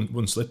mean?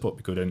 One slip up,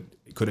 it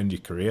could end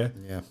your career.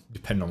 Yeah.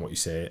 Depending on what you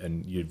say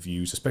and your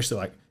views, especially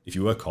like if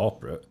you were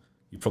corporate,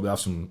 you probably have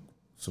some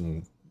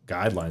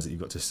guidelines that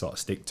you've got to sort of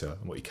stick to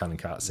and what you can and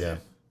can't say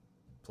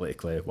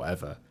politically,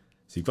 whatever.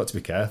 So you've got to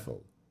be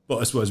careful. But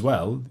as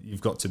well,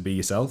 you've got to be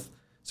yourself.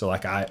 So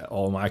like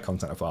all my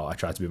content I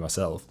try to be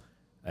myself,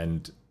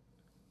 and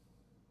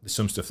there's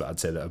some stuff that I'd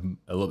say that are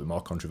a little bit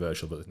more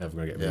controversial, but it's never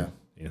going to get me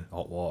in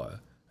hot water.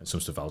 And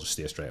some stuff I'll just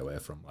steer straight away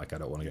from. Like I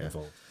don't want to get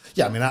involved.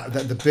 Yeah, I mean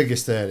the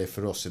biggest area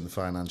for us in the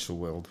financial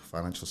world,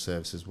 financial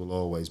services, will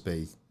always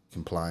be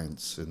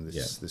compliance and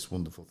this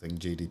wonderful thing,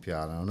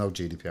 GDPR. And I know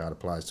GDPR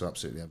applies to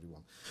absolutely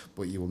everyone,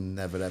 but you will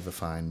never ever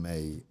find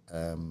me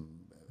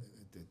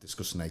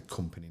discussing a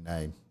company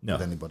name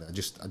with anybody. I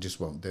just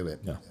won't do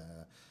it. No.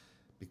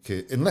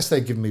 Because unless they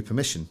give me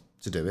permission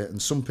to do it,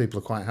 and some people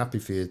are quite happy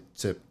for you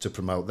to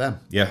promote them.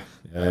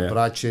 But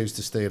I choose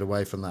to steer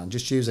away from that and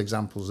just use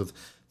examples of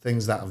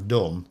things that I've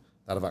done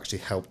that have actually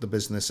helped the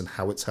business and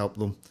how it's helped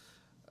them.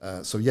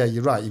 So yeah,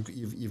 you're right.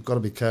 You've got to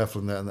be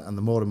careful, and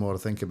the more and more I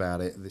think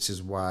about it, this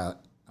is why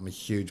I'm a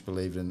huge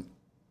believer in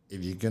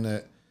if you're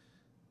gonna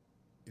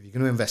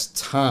invest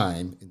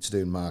time into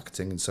doing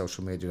marketing and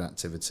social media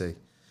activity,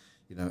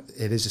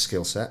 it is a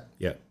skill set.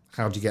 Yeah.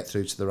 How do you get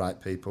through to the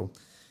right people?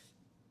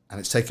 And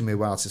it's taken me a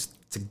while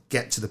to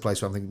get to the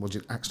place where I'm thinking, well,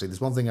 actually,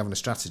 there's one thing having a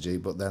strategy,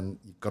 but then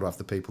you've got to have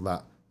the people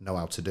that know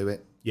how to do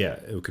it. Yeah,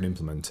 who can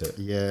implement it.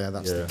 Yeah,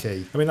 that's the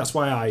key. I mean, that's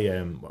why I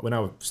when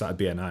I started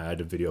BNI, I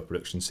had a video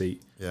production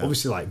seat. Yeah.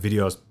 Obviously, like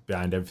videos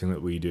behind everything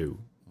that we do,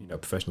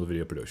 professional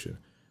video production.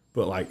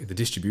 But like the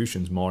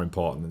distribution's more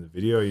important than the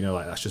video.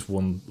 Like that's just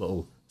one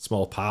little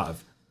small part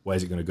of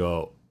where's it going to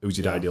go, who's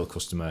your ideal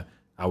customer,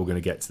 how we're going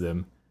to get to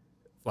them.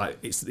 Like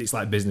it's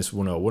like business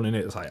 101, isn't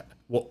it? It's like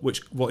what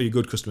are your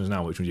good customers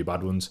now? Which ones are your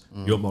bad ones?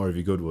 You want more of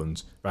your good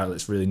ones, right?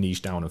 Let's really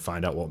niche down and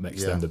find out what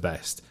makes them the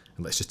best,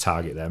 and let's just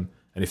target them.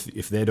 And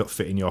if they don't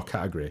fit in your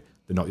category,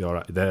 they're not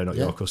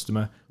your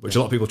customer. Which a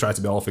lot of people try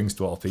to be all things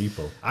to all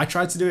people. I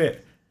tried to do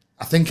it.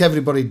 I think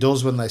everybody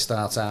does when they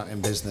start out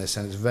in business,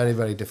 and it's very,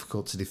 very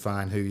difficult to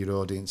define who your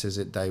audience is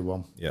at day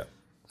one. Yeah.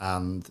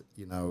 And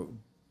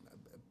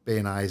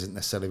BNI isn't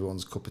necessarily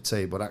everyone's cup of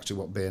tea, but actually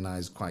what BNI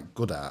is quite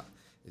good at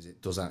is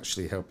it does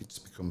actually help you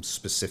to become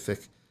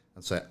specific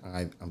and say,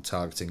 I'm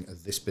targeting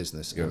this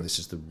business, and this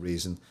is the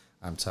reason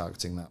I'm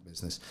targeting that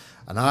business.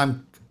 And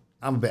I'm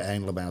a bit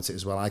anal about it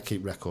as well. I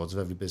keep records of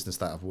every business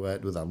that I've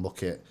worked with. I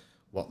look at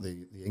what the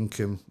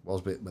income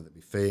was, whether it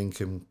be fee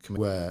income,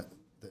 where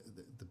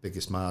the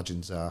biggest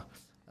margins are,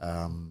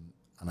 and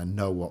I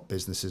know what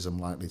businesses I'm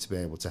likely to be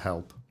able to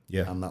help.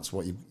 Yeah, and that's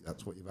what you've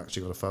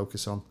actually got to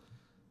focus on.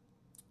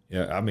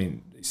 Yeah, I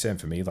mean, same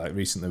for me. Like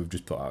recently, we've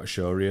just put out a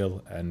show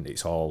reel, and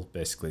it's all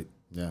basically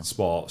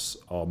sports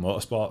or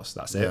motorsports.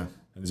 That's it. And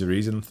there's a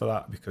reason for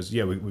that, because we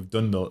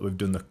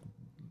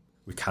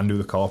can do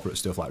the corporate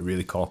stuff, like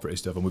really corporate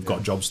stuff, and we've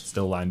got jobs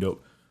still lined up.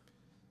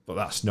 But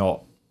that's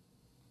not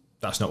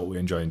what we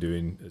enjoy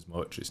doing as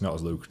much. It's not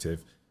as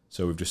lucrative.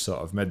 So we've just sort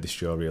of made this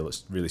show reel.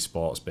 It's really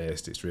sports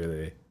based. It's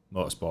really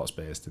motorsports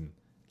based, and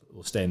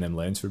we'll stay in them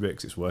lanes for a bit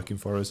because it's working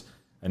for us.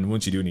 And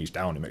once you do niche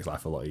down, it makes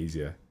life a lot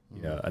easier.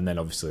 And then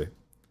obviously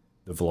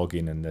the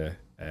vlogging and the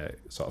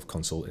sort of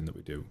consulting that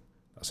we do,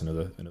 that's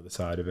another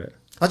side of it.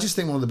 I just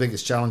think one of the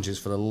biggest challenges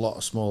for a lot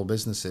of small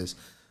businesses,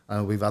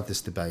 and we've had this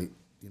debate,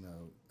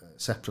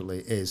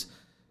 separately, is,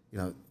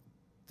 there's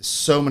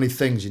so many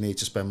things you need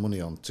to spend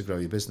money on to grow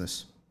your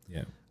business.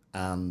 Yeah.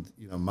 And,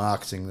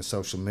 marketing, the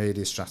social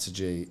media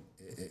strategy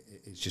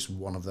is just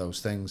one of those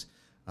things.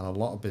 And a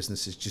lot of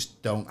businesses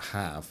just don't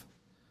have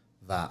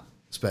that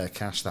spare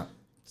cash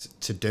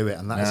to do it,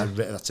 and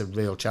that's a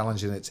real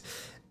challenge. And it's,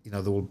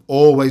 there will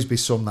always be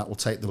some that will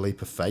take the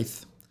leap of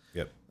faith.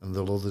 Yep. And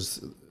there'll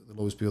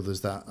always be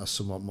others that are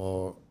somewhat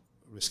more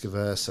risk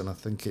averse. And I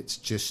think it's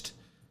just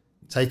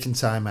taking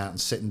time out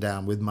and sitting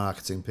down with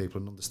marketing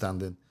people and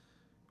understanding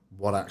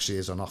what actually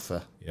is on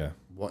offer,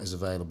 what is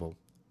available.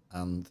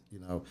 And,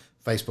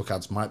 Facebook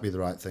ads might be the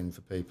right thing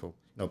for people.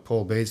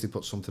 Paul Beardsley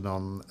put something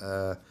on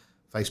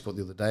Facebook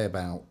the other day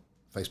about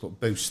Facebook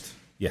Boost.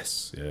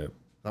 Yes, yeah.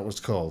 That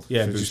was called.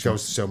 Yeah, so it just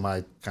goes to show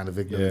my kind of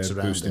ignorance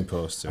around boosting it.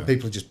 Posts, and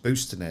people are just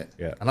boosting it.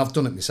 Yeah. And I've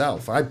done it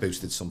myself. I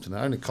boosted something. It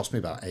only cost me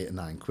about £8 or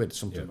 £9,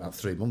 something about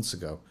 3 months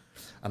ago.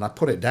 And I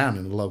put it down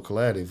in a local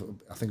area.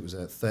 I think it was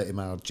a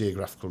 30-mile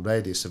geographical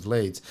radius of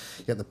Leeds.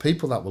 Yet the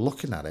people that were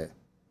looking at it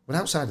were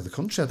outside of the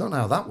country. I don't know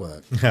how that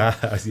worked.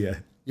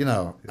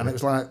 And it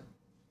was like,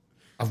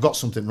 I've got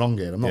something wrong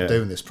here. I'm not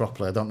doing this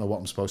properly. I don't know what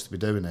I'm supposed to be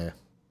doing here.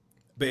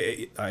 But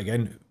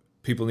again,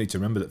 people need to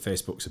remember that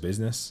Facebook's a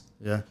business.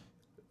 Yeah.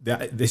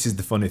 this is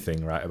the funny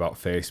thing, right, about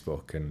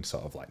Facebook and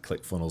sort of like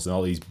ClickFunnels and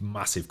all these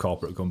massive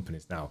corporate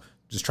companies now.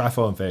 Just try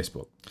following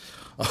Facebook.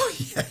 Oh,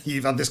 yeah,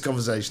 you've had this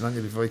conversation,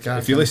 haven't you, before you can.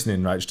 If you're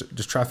listening, right,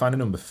 just try find a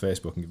number for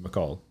Facebook and give them a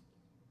call.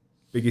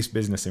 Biggest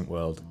business in the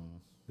world.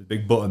 There's a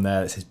big button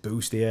there that says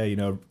boost here, you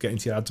know, get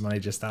into your ads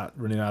manager, start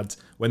running ads.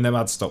 When them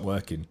ads stop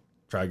working,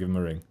 try give them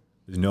a ring.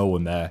 There's no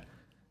one there.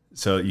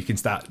 So you can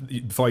start,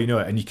 before you know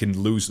it, and you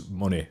can lose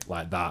money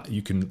like that.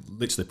 You can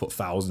literally put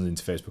thousands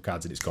into Facebook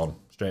ads and it's gone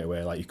straight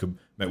away. Like you could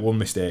make one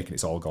mistake and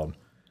it's all gone.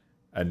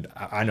 And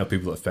I know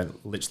people that have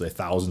spent literally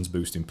thousands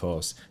boosting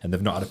posts and they've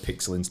not had a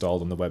pixel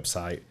installed on the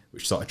website,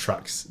 which sort of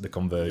tracks the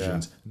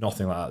conversions. Yeah.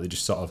 Nothing like that. They're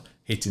just sort of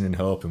hitting and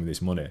hoping with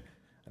this money.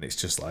 And it's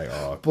just like,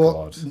 oh, but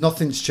God.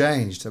 Nothing's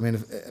changed. I mean,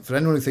 for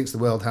anyone who thinks the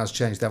world has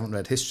changed, they haven't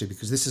read history,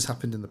 because this has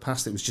happened in the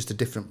past. It was just a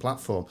different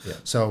platform. Yeah.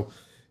 So,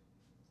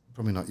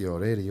 probably not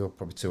your era, you're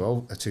probably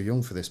too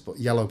young for this, but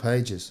Yellow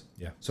Pages.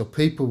 Yeah. So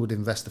people would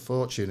invest a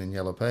fortune in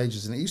Yellow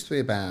Pages, and it used to be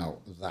about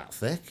that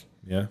thick.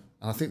 Yeah.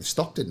 And I think they've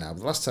stopped it now. But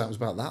the last time it was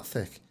about that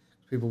thick.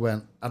 People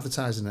weren't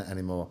advertising it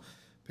anymore.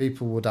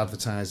 People would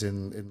advertise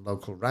in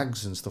local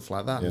rags and stuff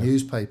like that,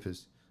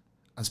 newspapers,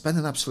 and spend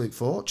an absolute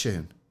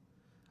fortune.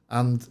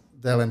 And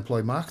they'll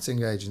employ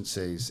marketing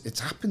agencies. It's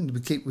happened.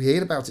 We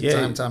hear about it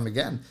time and time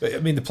again. But I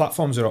mean, the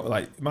platforms are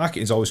like,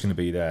 marketing is always going to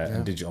be there,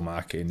 and digital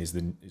marketing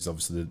is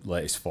obviously the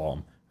latest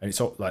form. And it's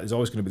like there's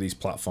always going to be these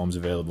platforms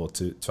available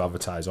to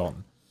advertise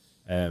on.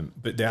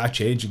 But they are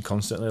changing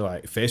constantly.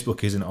 Like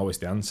Facebook isn't always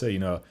the answer. You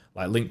know,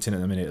 like LinkedIn at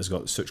the minute has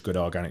got such good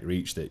organic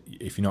reach that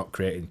if you're not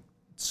creating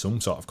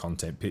some sort of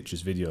content,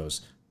 pictures,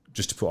 videos,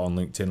 just to put on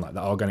LinkedIn, like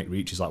that organic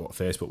reach is like what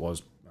Facebook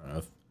was, I don't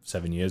know,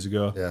 7 years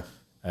ago.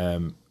 Yeah.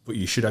 But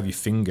you should have your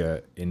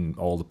finger in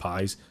all the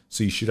pies.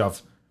 So you should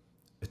have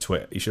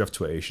Twitter, you should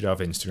have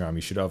Instagram,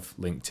 you should have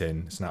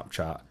LinkedIn,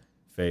 Snapchat,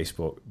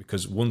 Facebook,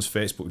 because once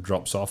Facebook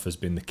drops off as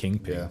being the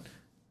kingpin,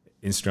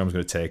 Instagram's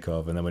going to take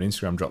over, and then when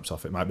Instagram drops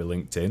off, it might be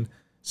LinkedIn.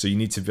 So you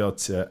need to be able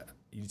to,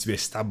 you need to be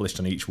established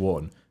on each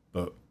one,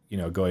 but you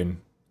know,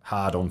 going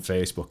hard on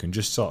Facebook and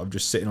just sort of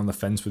just sitting on the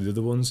fence with the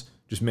other ones,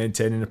 just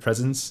maintaining a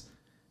presence,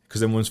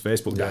 because then once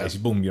Facebook dies,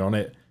 boom, you're on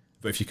it.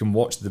 But if you can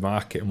watch the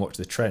market and watch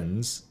the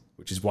trends,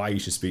 which is why you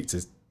should speak to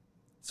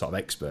sort of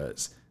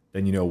experts,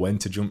 then you know when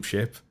to jump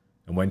ship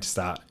and when to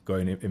start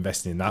going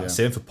investing in that.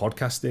 Same for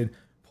podcasting.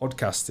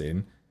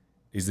 Podcasting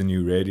is the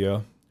new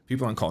radio.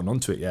 People aren't cotton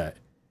onto it yet.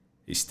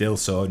 It's still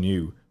so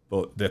new,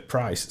 but the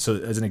price. So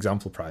as an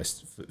example,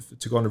 price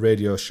to go on a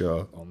radio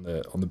show on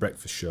the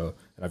breakfast show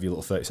and have your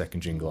little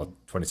 30-second jingle or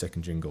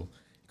 20-second jingle,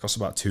 it costs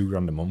about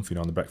 $2,000 a month. You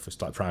know, on the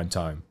breakfast, like prime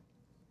time.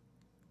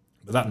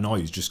 But that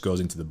noise just goes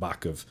into the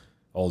back of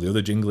all the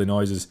other jingly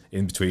noises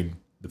in between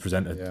the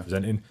presenter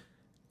presenting.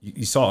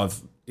 It sort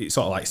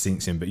of like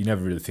sinks in, but you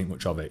never really think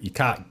much of it. You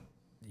can't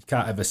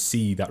ever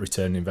see that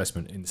return on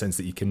investment, in the sense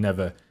that you can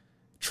never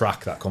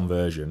track that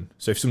conversion.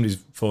 So if somebody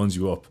phones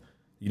you up,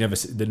 you never.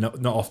 They're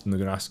not often they're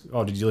going to ask,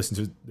 "Oh, did you listen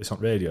to this on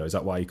radio? Is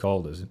that why you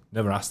called us?"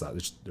 Never ask that.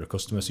 They're a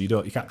customer, so you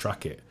can't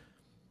track it.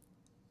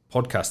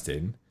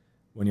 Podcasting,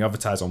 when you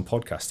advertise on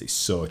podcast, it's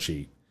so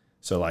cheap.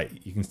 So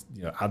like you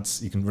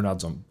can run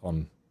ads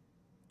on.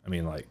 I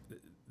mean, like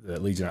the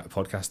Leeds United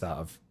podcast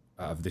out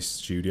of this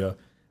studio,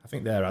 I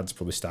think their ads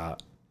probably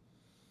start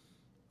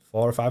 £400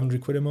 or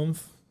 £500 a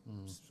month,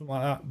 something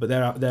like that. But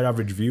their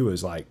average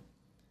viewers, like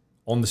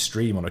on the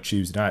stream on a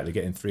Tuesday night, they're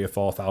getting 3,000 or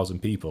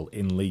 4,000 people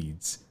in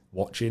Leeds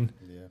watching.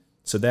 Yeah.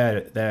 So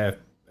their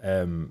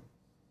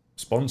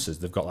sponsors,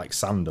 they've got like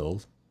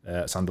Sandal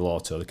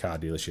Auto, the car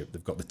dealership.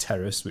 They've got the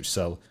Terrace, which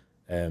sell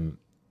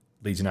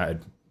Leeds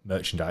United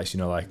merchandise.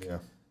 You know, like,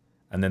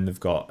 and then they've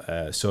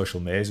got Social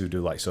Maze, who do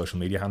like social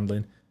media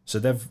handling. So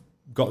they've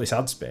got this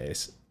ad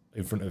space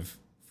in front of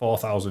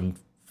 4,000,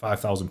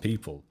 5,000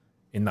 people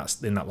in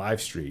that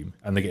live stream,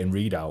 and they're getting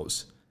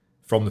readouts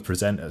from the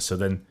presenter. So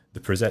then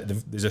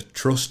there's a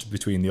trust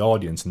between the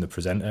audience and the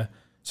presenter.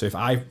 So if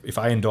I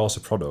endorse a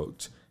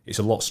product, it's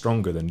a lot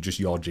stronger than just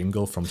your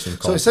jingle from some.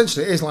 So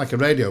essentially, it is like a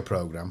radio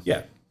program.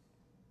 Yeah,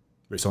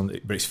 but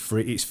it's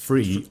free. It's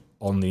free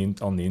on the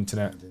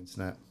internet. The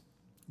internet.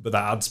 But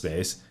that ad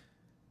space,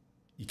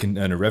 you can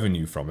earn a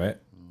revenue from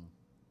it,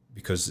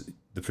 because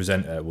the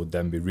presenter would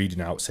then be reading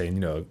out saying,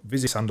 you know,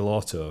 visit Sandal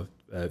Auto,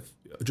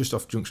 just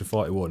off Junction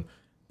 41,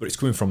 but it's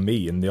coming from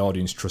me, and the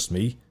audience trust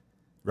me,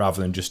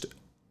 rather than just,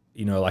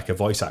 you know, like a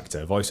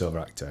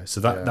voiceover actor. So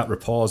that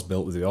rapport's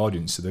built with the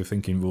audience, so they're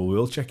thinking, well,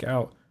 we'll check it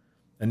out.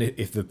 And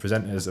if the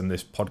presenters and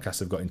this podcast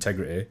have got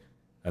integrity,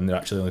 and they're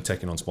actually only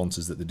taking on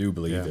sponsors that they do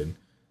believe in,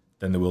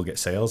 then they will get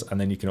sales.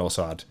 And then you can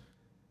also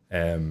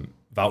add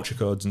voucher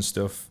codes and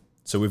stuff.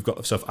 So I've got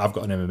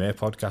an MMA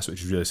podcast,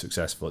 which is really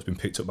successful. It's been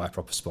picked up by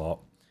Proper Sport.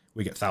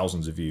 We get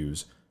thousands of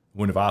views.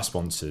 One of our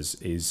sponsors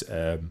is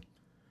The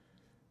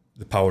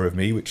Power of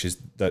Me, which is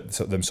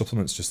them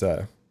supplements just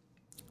there.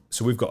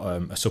 So we've got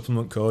a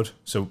supplement code.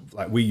 So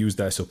like we use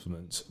their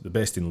supplements. They're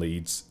based in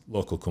Leeds,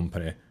 local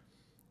company.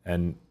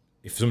 And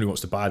if somebody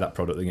wants to buy that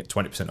product, they get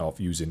 20% off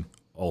using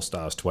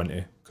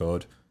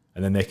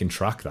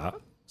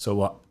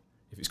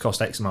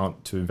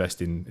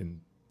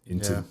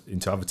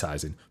into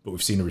advertising, but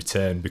we've seen a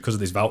return because of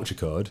this voucher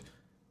code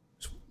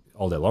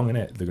all day long,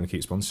 innit? They're going to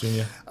keep sponsoring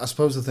you. I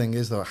suppose the thing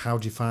is, though, how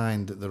do you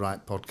find the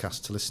right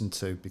podcast to listen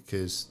to?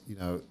 Because, you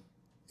know,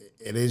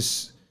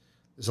 there's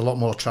a lot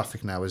more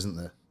traffic now, isn't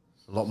there?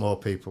 A lot more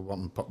people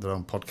wanting their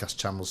own podcast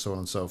channels, so on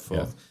and so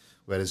forth. Yeah.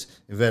 Whereas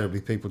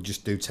invariably people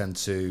just do tend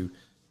to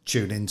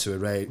tune into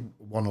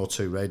one or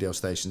two radio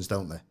stations,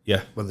 don't they?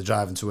 Yeah. When they're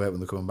driving to work, when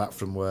they're coming back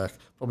from work,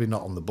 probably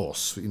not on the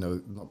bus, you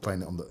know, not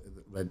playing it on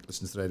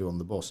listening to the radio on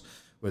the bus.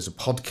 Whereas a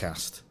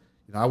podcast,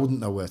 you know, I wouldn't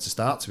know where to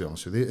start, to be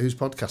honest with you. Whose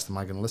podcast am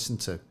I going to listen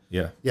to?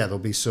 Yeah. Yeah, there'll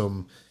be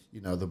some,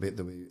 you know, there'll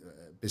be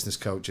business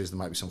coaches, there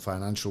might be some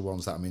financial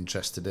ones that I'm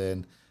interested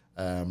in.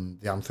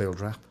 The Anfield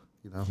Rap,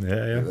 you know.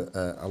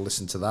 Yeah. I'll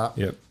listen to that.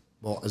 Yeah.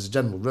 But as a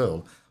general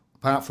rule,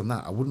 apart from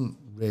that, I wouldn't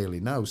really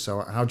know. So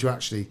how do you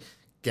actually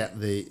get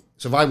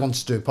so if I wanted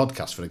to do a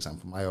podcast, for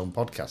example, my own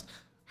podcast,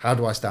 how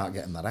do I start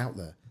getting that out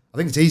there? I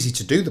think it's easy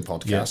to do the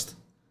podcast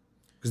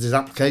because there's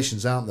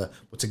applications out there,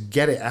 but to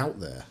get it out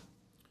there,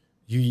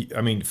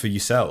 for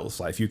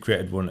yourself, like if you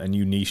created one and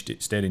you niched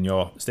it, stayed in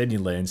your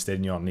lane, stayed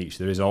in your niche,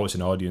 there is always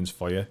an audience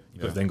for you.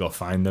 But then go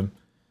find them.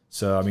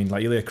 So I mean,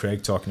 like you hear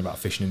Craig talking about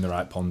fishing in the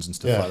right ponds and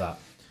stuff like that.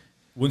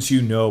 Once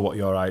you know what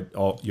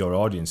your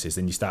audience is,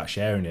 then you start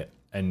sharing it,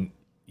 and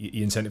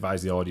you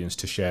incentivize the audience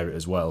to share it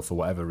as well for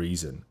whatever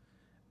reason.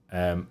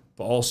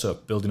 But also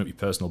building up your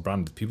personal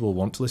brand, people will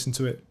want to listen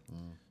to it.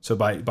 So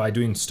by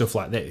doing stuff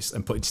like this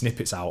and putting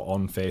snippets out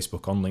on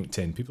Facebook, on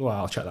LinkedIn, people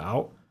are, I'll check that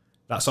out.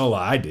 That's all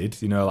I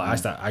did. You know,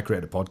 like I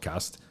created a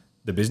podcast.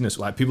 The business,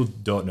 like people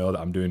don't know that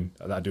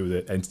I do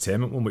the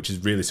entertainment one, which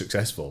is really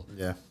successful.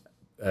 Yeah.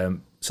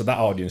 So that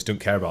audience don't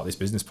care about this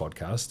business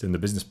podcast, and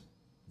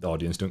the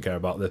audience don't care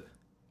about the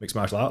mixed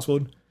martial arts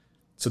one.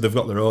 So they've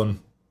got their own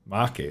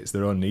markets,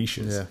 their own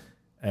niches.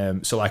 Yeah.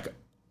 So like,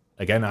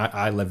 again,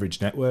 I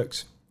leverage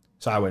networks.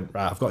 So I went,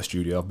 right, I've got a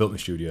studio, I've built my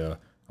studio,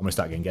 I'm going to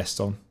start getting guests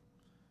on.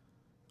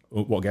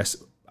 What guests?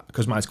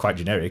 Because mine's quite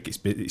generic,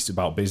 it's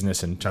about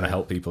business and trying to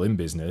help people in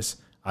business.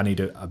 I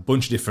need a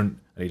bunch of different,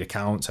 I need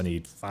accounts, I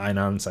need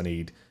finance, I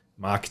need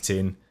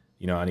marketing,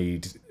 you know, I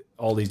need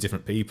all these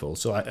different people.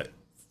 So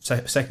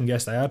second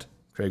guest I had,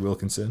 Craig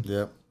Wilkinson.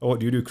 Yeah. Oh, what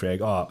do you do,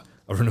 Craig? Oh,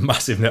 I run a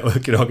massive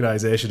networking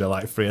organisation of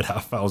like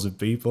 3,500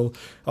 people.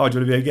 Oh, do you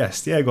want to be a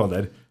guest? Yeah, go on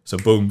then. So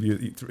boom, you're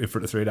in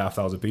front of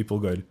 3,500 people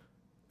going,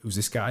 who's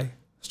this guy?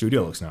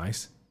 Studio looks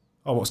nice.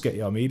 Oh, what's Get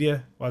Your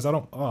Media? Why is that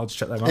on? Oh, I'll just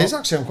check them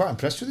out. I'm quite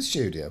impressed with the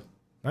studio.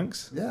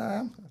 Thanks. Yeah, I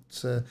am.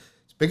 It's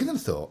bigger than I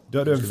thought.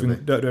 Don't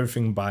do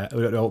everything by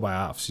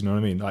halves. You know what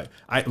I mean? Like,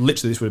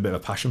 this was a bit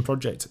of a passion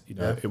project. You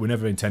know, I was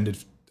never intending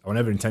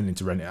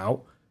to rent it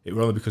out. It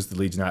was only because the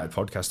Leeds United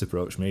podcast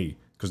approached me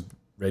because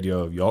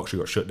Radio Yorkshire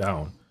got shut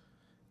down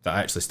that I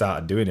actually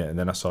started doing it. And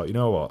then I thought, you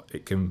know what,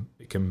 it can,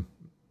 you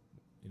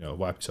know,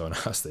 wipe its own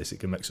ass. It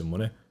can make some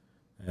money.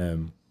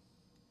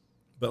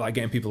 But like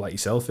getting people like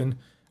yourself in,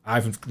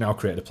 I've now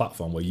created a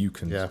platform where you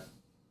can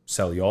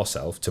sell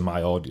yourself to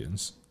my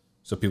audience,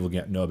 so people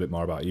can know a bit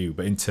more about you.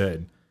 But in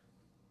turn,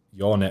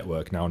 your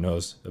network now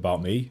knows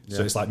about me,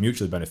 so it's like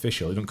mutually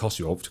beneficial. It doesn't cost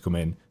you up to come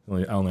in.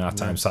 Only our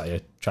time sat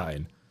here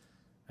chatting,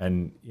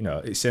 and you know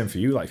it's same for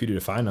you. Like if you did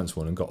a finance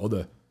one and got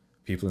other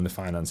people in the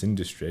finance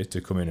industry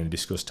to come in and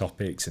discuss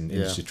topics and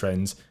industry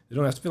trends, they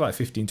don't have to be like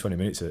 15-20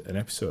 minutes an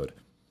episode.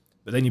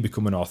 But then you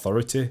become an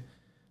authority.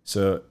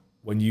 So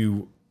when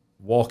you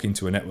walk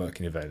into a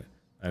networking event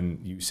and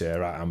you say,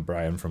 right, I'm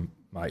Brian from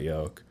Mighty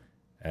Oak.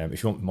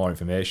 If you want more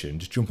information,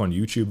 just jump on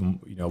YouTube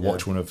and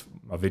watch one of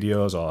my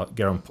videos or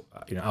get on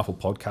Apple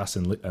Podcasts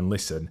and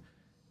listen.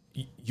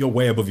 You're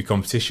way above your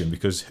competition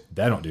because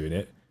they're not doing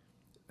it.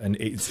 And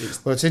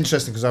it's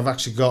interesting because I've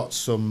actually got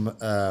some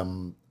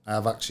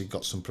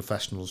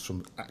professionals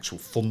from actual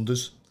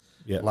funders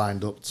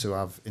lined up to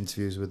have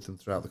interviews with them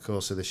throughout the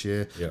course of this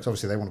year. So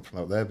obviously they want to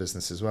promote their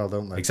business as well,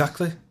 don't they?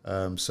 Exactly.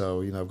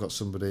 So I've got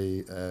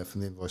somebody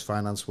from the invoice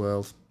finance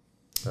world,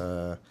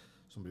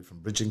 somebody from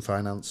bridging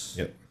finance,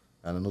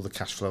 and another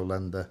cash flow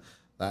lender.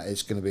 That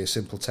it's going to be a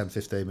simple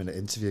 10-15 minute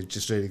interview,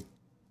 just really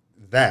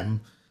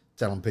them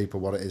telling people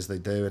what it is they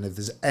do, and if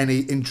there's any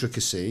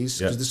intricacies,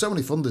 because there's so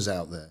many funders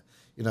out there.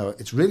 You know,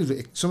 it's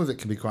really, some of it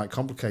can be quite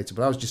complicated,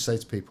 but I would just say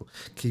to people,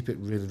 keep it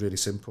really, really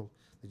simple.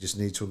 They just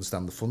need to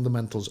understand the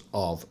fundamentals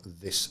of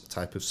this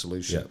type of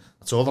solution.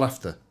 That's all they're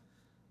after.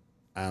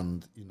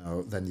 And,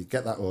 then you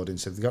get that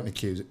audience. If they've got any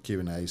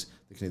Q&As,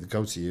 they can either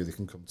go to you, they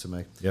can come to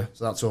me. So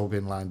that's all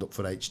been lined up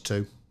for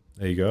H2.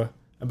 There you go.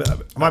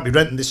 I might be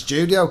renting this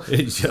studio.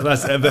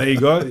 There you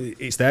go.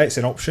 It's there. It's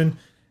an option.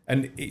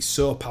 And it's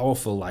so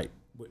powerful. Like,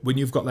 when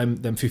you've got them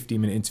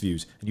 15-minute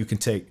interviews, and you can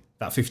take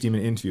that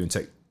 15-minute interview and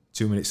take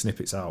 2-minute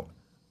snippets out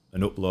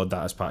and upload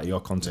that as part of your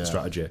content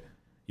strategy.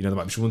 There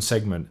might be just one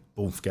segment,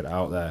 boom, get it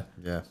out there.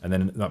 And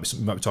then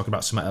you might be talking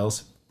about something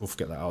else, boom,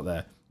 get that out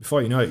there.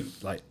 Before you know it,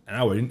 like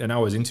an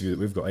hour's interview that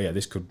we've got here,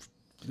 this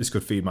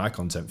could feed my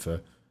content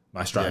for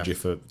my strategy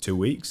for 2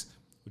 weeks.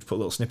 We just put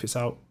little snippets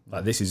out.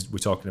 Like we're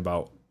talking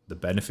about the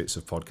benefits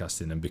of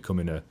podcasting and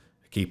becoming a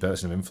key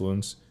person of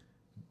influence.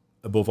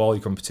 Above all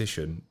your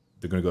competition,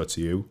 they're going to go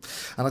to you.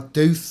 And I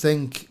do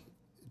think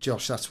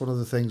Josh, that's one of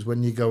the things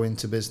when you go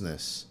into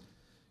business.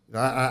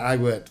 I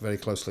worked very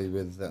closely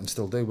with, and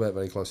still do work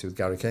very closely with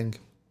Gary King,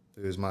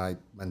 who is my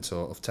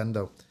mentor of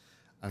Tendo.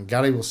 And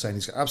Gary was saying,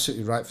 he's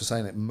absolutely right for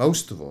saying it,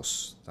 most of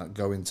us that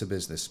go into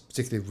business,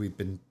 particularly if we've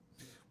been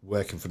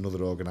working for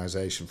another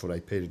organisation for a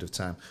period of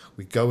time,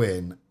 we go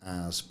in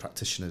as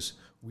practitioners.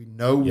 We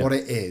know what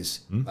it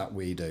is that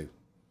we do.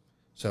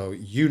 So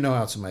you know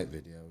how to make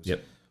videos.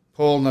 Yep.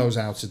 Paul knows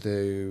how to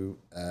do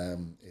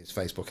his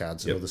Facebook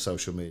ads and other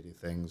social media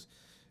things.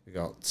 We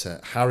got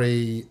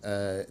Harry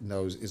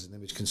knows is an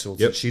image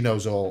consultant. Yep. She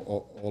knows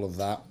all of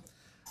that.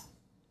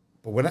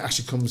 But when it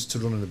actually comes to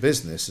running a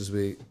business, as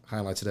we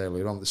highlighted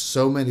earlier on, there's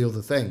so many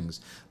other things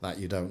that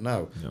you don't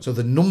know. Yep. So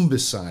the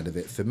numbers side of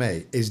it for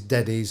me is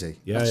dead easy.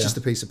 It's just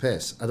a piece of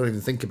piss. I don't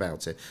even think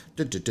about it.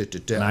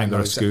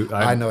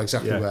 I know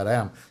exactly where I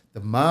am. The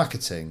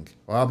marketing,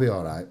 well, I'll be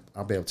all right.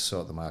 I'll be able to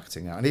sort the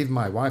marketing out. And even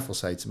my wife will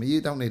say to me, you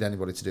don't need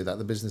anybody to do that.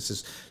 The business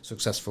is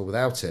successful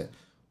without it.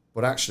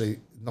 But actually,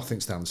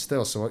 nothing stands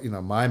still. So,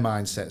 my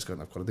mindset is going,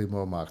 I've got to do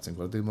more marketing,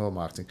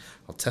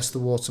 I'll test the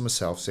water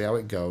myself, see how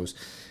it goes,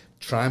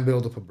 try and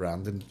build up a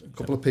brand. And a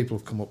couple of people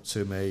have come up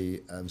to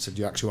me and said,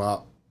 you actually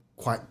are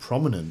quite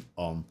prominent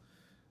on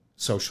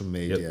social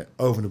media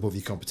over and above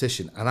your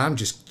competition. And I'm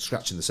just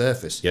scratching the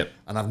surface.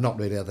 And I've not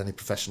really had any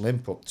professional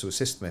input to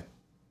assist me.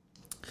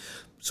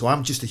 So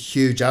I'm just a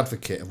huge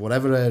advocate of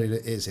whatever area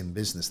it is in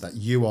business that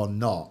you are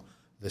not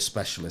the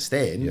specialist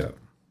in,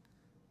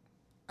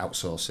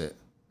 outsource it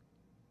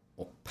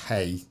or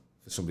pay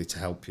for somebody to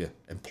help you,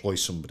 employ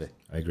somebody.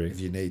 I agree.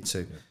 If you need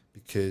to.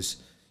 Because,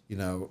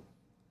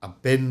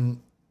 I've been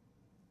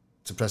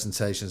to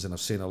presentations and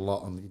I've seen a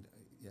lot on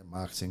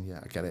marketing.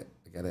 I get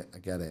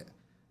it.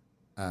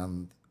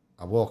 And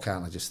I walk out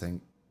and I just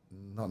think,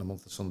 not in a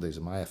month of Sundays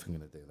am I effing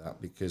going to do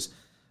that, because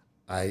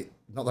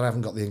not that I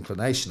haven't got the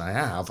inclination,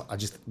 I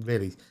just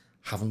really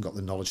haven't got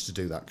the knowledge to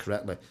do that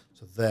correctly.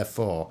 So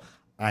therefore,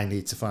 I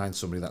need to find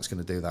somebody that's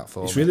going to do that for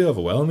me. It's really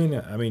overwhelming.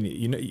 I mean,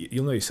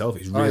 you'll know yourself,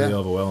 it's really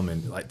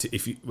overwhelming. Like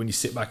when you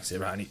sit back and say,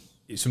 right,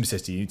 if somebody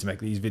says to you, you need to make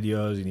these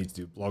videos, you need to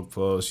do blog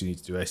posts, you need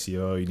to do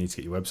SEO, you need to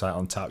get your website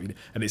on tap,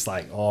 and it's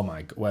like, oh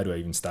my God, where do I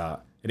even start?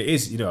 And it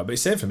is, but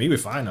it's same for me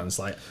with finance.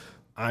 Like,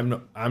 I'm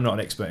not an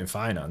expert in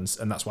finance,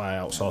 and that's why I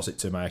outsource it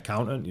to my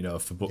accountant,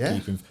 for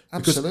bookkeeping. Yeah,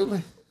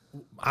 absolutely.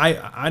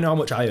 I know how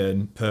much I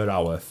earn per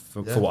hour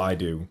for what I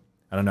do,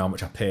 and I know how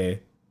much I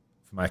pay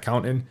for my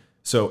accounting.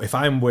 So if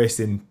I'm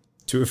wasting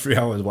 2 or 3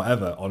 hours,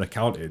 whatever, on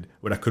accounting,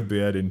 when I could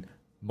be earning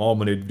more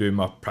money doing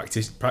my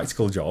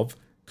practical job,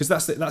 because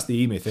that's the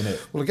E-myth, isn't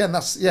it? Well, again,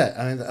 that's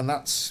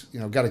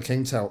Gary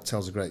King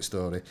tells a great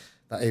story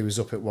that he was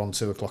up at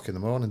 1-2 o'clock in the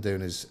morning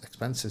doing his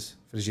expenses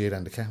for his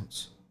year-end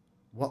accounts.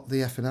 What the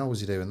effing hell was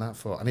he doing that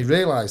for? And he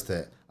realised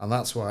it, and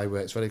that's why he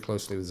works very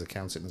closely with his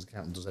accountant, and his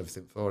accountant does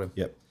everything for him.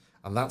 Yep.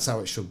 And that's how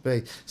it should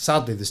be.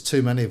 Sadly, there's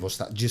too many of us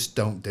that just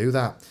don't do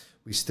that.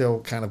 We still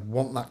kind of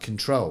want that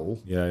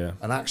control. Yeah.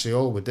 And actually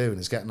all we're doing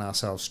is getting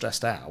ourselves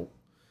stressed out,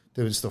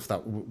 doing stuff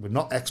that we're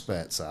not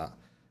experts at.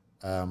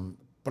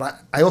 But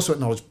I also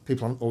acknowledge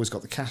people haven't always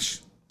got the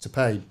cash to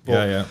pay.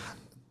 But,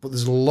 But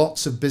there's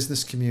lots of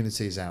business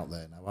communities out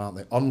there now, aren't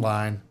there?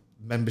 Online,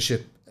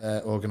 membership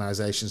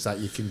organisations that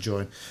you can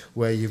join,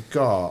 where you've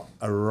got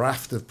a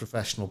raft of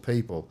professional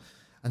people.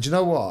 And you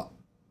know what?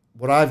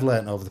 What I've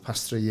learned over the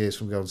past 3 years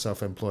from going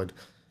self-employed,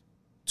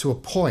 to a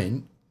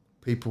point,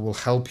 people will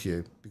help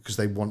you because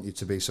they want you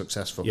to be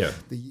successful. Yeah.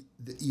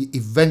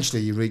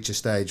 Eventually, you reach a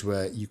stage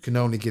where you can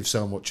only give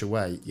so much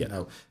away.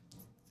 Yeah.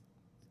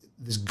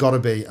 There's got to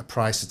be a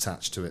price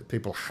attached to it.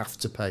 People have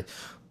to pay.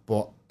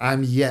 But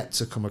I'm yet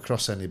to come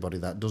across anybody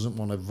that doesn't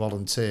want to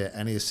volunteer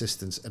any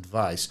assistance,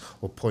 advice,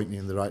 or point you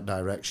in the right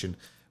direction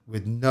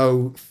with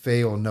no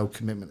fee or no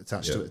commitment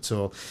attached to it at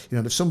all.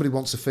 If somebody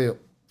wants to feel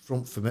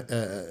front for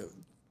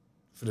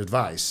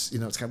advice,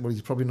 it's kind of, well,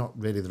 you're probably not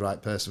really the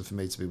right person for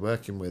me to be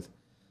working with.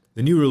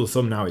 The new rule of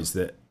thumb now is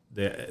that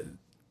the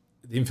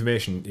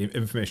information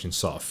is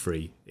sort of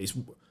free. It's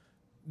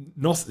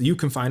not, you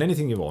can find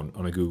anything you want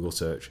on a Google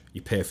search.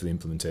 You pay for the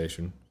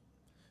implementation.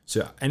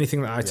 So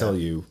anything that I tell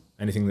you,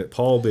 anything that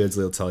Paul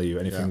Beardsley will tell you,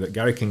 anything that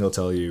Gary King will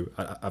tell you,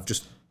 we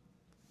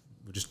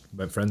just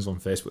went friends on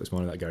Facebook this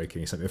morning. That Gary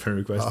King sent me a friend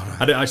request.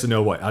 Right. I didn't actually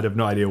know I have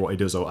no idea what he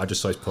does. I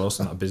just saw his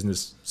post on that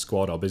business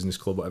squad or business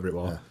club, whatever it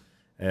was.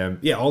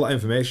 All that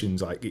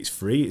information's like, it's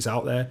free, it's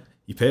out there.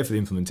 You pay for the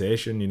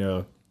implementation,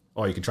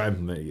 or you can try and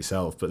implement it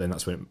yourself, but then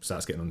that's when it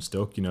starts getting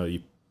unstuck.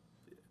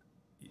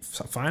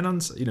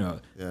 Finance,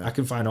 I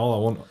can find all I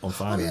want on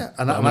finance.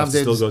 And I'm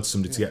still go to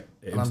somebody to get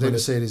it. And I'm doing a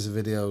series of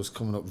videos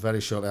coming up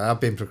very shortly. I've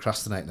been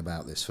procrastinating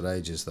about this for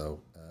ages, though,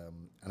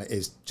 and it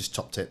is just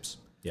top tips.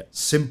 Yeah,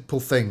 simple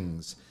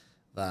things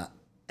that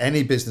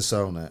any business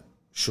owner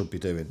should be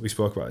doing. We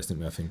spoke about this,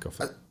 didn't we? I think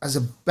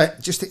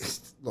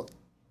look,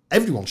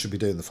 everyone should be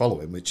doing the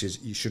following, which is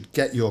you should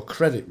get your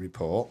credit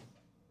report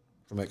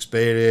from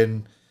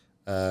Experian.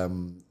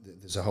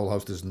 There's a whole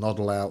host. There's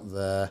Noddle out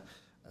there.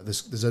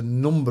 There's a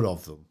number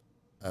of them.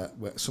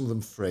 Some of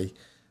them free,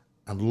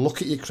 and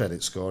look at your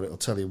credit score. It'll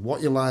tell you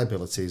what your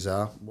liabilities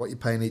are, what you're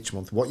paying each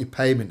month, what your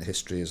payment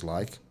history is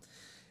like.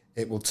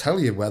 It will tell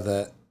you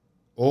whether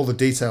all the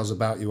details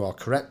about you are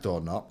correct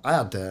or not.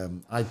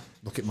 I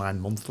look at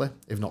mine monthly,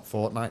 if not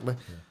fortnightly.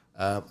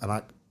 And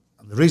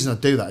the reason I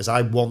do that is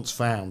I once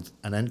found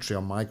an entry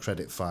on my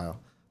credit file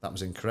that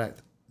was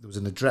incorrect. There was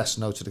an address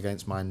noted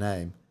against my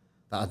name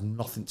that had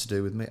nothing to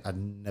do with me. I'd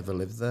never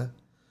lived there.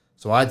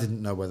 So I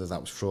didn't know whether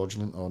that was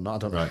fraudulent or not. I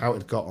don't know how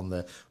it got on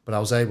there, but I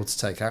was able to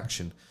take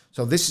action.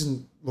 So this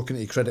isn't looking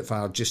at your credit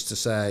file just to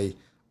say,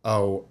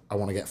 oh, I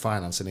want to get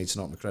finance, I need to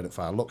know what my credit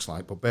file looks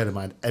like. But bear in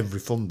mind, every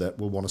funder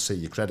will want to see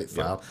your credit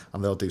file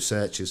and they'll do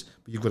searches,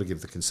 but you've got to give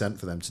the consent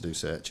for them to do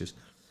searches.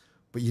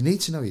 But you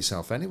need to know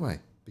yourself anyway,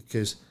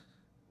 because,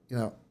 you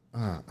know,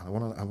 I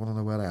want to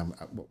know where I am,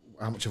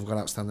 how much have I got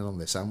outstanding on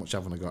this, how much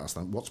haven't I got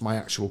outstanding, what's my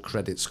actual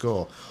credit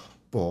score?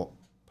 But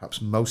perhaps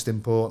most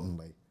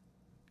importantly,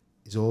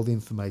 is all the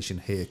information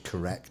here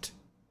correct?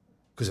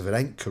 Because if it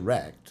ain't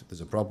correct,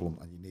 there's a problem,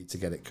 and you need to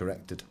get it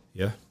corrected.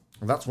 Yeah,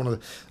 and that's one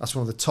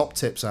of the top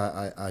tips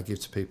I give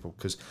to people,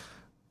 because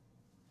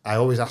I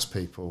always ask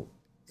people,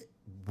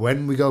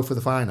 when we go for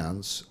the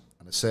finance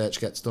and a search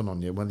gets done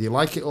on you, whether you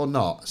like it or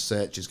not, a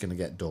search is going to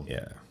get done.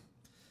 Yeah,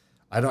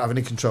 I don't have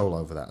any control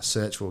over that. A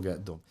search will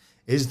get done.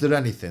 Is there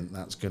anything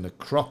that's going to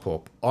crop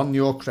up on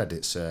your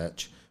credit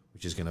search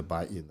which is going to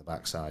bite you in the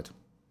backside?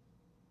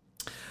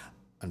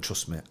 And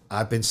trust me,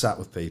 I've been sat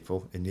with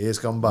people in years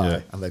gone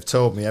by and they've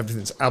told me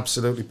everything's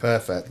absolutely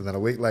perfect. And then a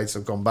week later,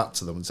 I've gone back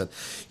to them and said,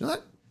 you know,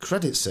 that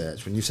credit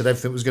search, when you said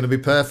everything was going to be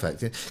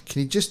perfect,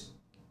 can you just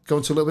go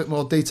into a little bit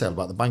more detail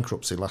about the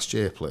bankruptcy last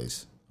year,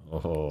 please?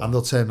 And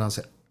they'll turn around and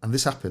say, and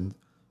this happened.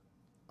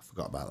 I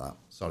forgot about that.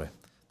 Sorry.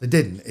 They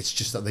didn't. It's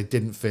just that they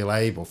didn't feel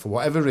able, for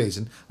whatever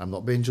reason, I'm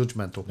not being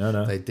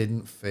judgmental, they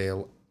didn't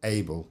feel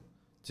able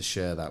to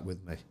share that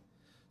with me.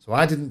 So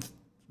I didn't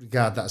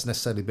regard that as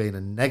necessarily being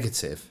a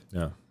negative,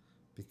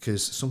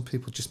 because some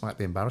people just might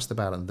be embarrassed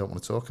about it and don't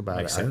want to talk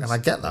about it. And I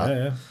get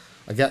that.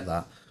 I get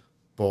that,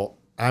 but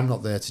I'm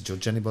not there to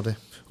judge anybody.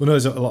 Well, no,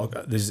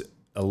 there's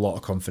a lot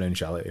of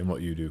confidentiality in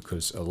what you do,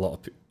 because a lot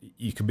of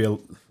you can be,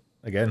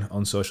 again,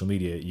 on social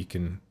media, you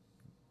can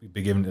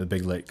be given to the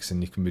big licks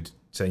and you can be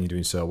saying you're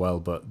doing so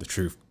well, but the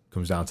truth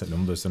comes down to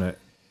numbers, doesn't it?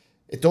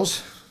 It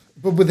does.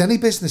 But with any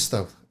business,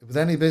 though,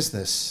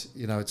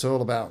 you know, it's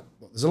all about,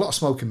 there's a lot of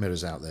smoke and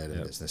mirrors out there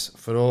in business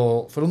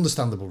for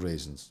understandable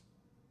reasons.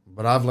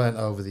 But I've learned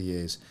over the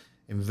years,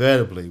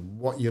 invariably,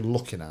 what you're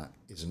looking at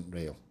isn't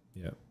real.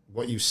 Yeah.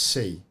 What you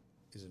see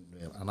isn't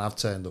real. And I've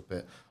turned up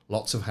at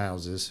lots of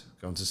houses,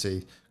 going to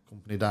see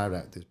company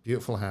directors,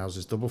 beautiful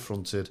houses, double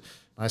fronted,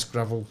 nice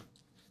gravel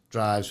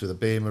drives with a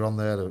Beamer on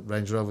there, a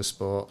Range Rover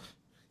Sport,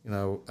 you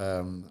know,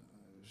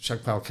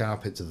 shag pile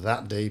carpets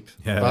that deep,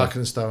 Barker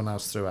and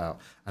Stonehouse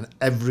throughout, and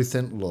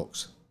everything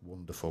looks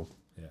wonderful.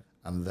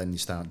 And then you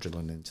start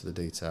drilling into the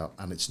detail,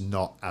 and it's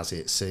not as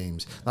it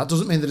seems. That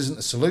doesn't mean there isn't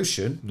a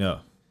solution. No.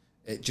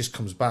 It just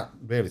comes back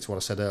really to what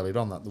I said earlier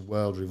on, that the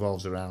world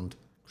revolves around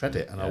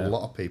credit, and a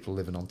lot of people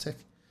living on tick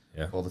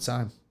all the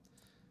time.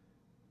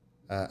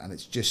 And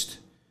it's just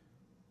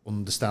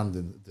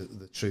understanding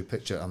the true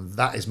picture. And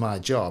that is my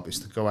job, is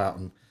to go out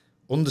and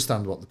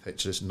understand what the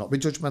picture is, not be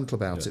judgmental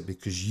about it,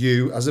 because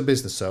you, as a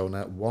business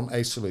owner, want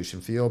a solution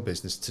for your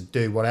business to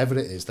do whatever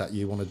it is that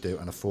you want to do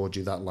and afford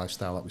you that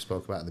lifestyle that we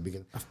spoke about at the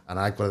beginning. And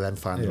I've got to then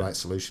find the right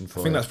solution for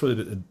it. I think that's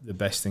probably the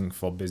best thing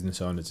for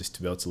business owners, is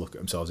to be able to look at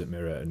themselves in the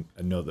mirror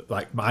and know that,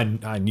 like,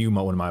 I knew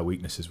one of my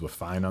weaknesses were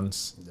when it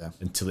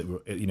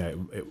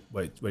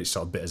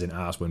sort of bit us in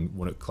arse when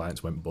one of the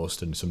clients went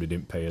bust and somebody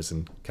didn't pay us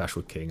and cash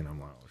was king, and I'm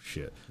like, oh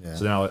shit.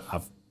 So now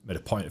I've made a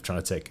point of trying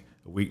to take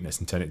a weakness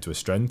and turn it into a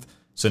strength.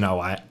 So now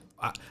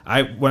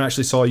I when I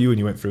actually saw you and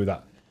you went through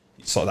that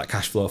sort of that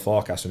cash flow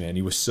forecast with me, and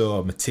you were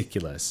so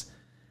meticulous,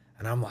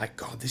 and I'm like,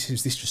 God, this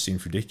just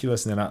seems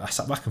ridiculous. And then I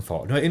sat back and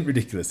thought, no, it ain't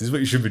ridiculous. This is what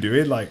you should be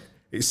doing. Like,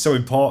 it's so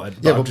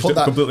important. But I've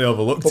just completely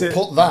overlooked it.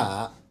 Put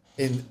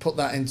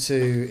that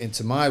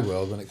into my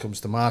world when it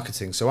comes to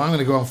marketing. So I'm going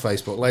to go on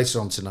Facebook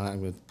later on tonight. I'm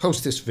going to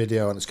post this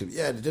video, and it's going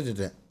to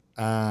be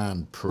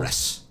and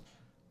press.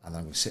 And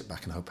then we sit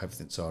back and hope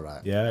everything's all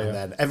right.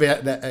 Then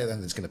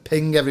it's going to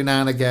ping every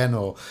now and again,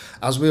 or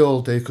as we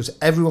all do, because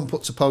everyone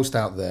puts a post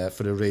out there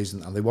for a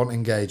reason and they want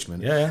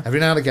engagement. Every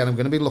now and again, I'm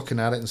going to be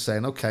looking at it and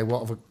saying, okay,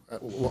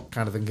 what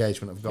kind of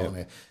engagement have I got on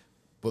here?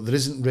 But there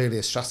isn't really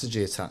a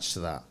strategy attached to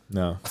that.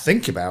 No. I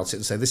think about it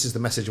and say, this is the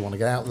message I want to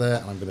get out there,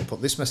 and I'm going to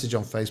put this message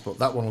on Facebook.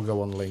 That one will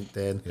go on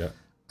LinkedIn.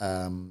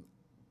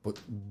 But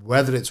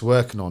whether it's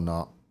working or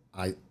not,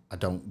 I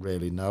don't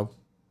really know.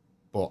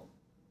 But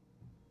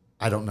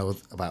I don't know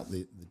about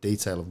the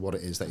detail of what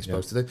it is that you're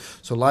supposed to do.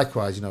 So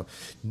likewise, you know,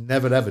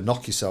 never ever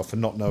knock yourself for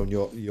not knowing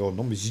your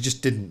numbers. You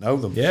just didn't know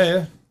them.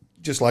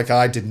 Just like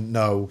I didn't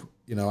know,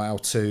 you know, how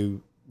to.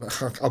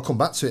 I'll come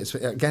back to it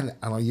again,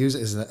 and I'll use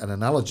it as an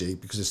analogy,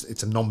 because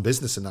it's a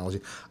non-business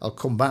analogy. I'll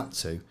come back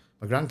to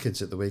my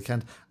grandkids at the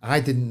weekend. I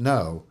didn't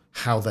know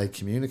how they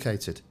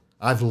communicated.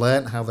 I've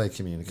learned how they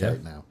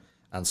communicate now,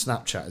 and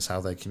Snapchat is how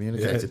they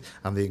communicated,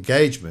 and the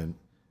engagement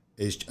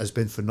has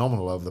been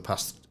phenomenal over the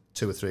past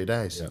 2 or 3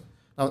 days. Yeah.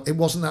 Now, it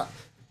wasn't that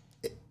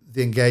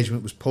the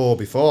engagement was poor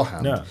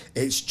beforehand. No.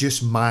 It's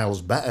just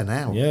miles better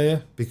now. Yeah.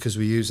 Because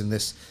we're using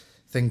this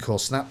thing called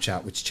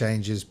Snapchat, which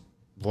changes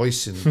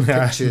voice and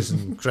pictures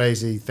and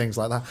crazy things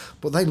like that.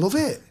 But they love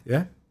it.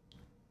 Yeah.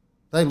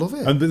 They love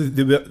it. And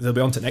they'll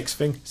be on to the next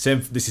thing.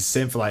 This is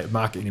same for like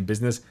marketing and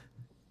business.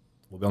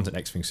 We'll be on to the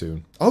next thing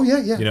soon. Oh, yeah.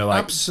 You know,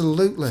 like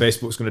absolutely.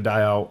 Facebook's going to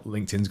die out.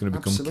 LinkedIn's going to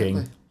become Absolutely.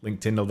 king.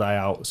 LinkedIn will die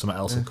out. Something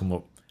else will come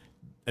up.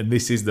 And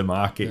this is the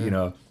market, you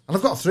know. And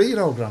I've got a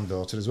 3-year-old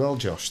granddaughter as well,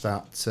 Josh,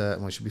 that,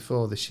 well, she'll be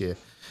 4 this year.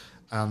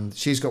 And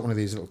she's got one of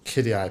these little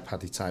kiddie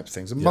iPad-y type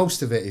things. And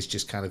most of it is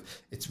just kind of,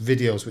 it's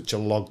videos which are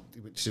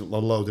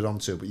loaded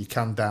onto, but you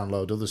can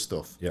download other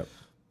stuff. Yep.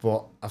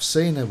 But I've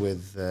seen her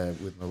with my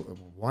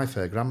wife,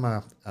 her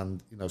grandma,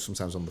 and, you know,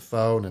 sometimes on the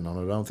phone and on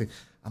her own thing.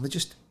 And they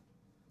just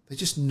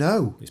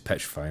know. It's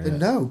petrifying. They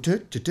know.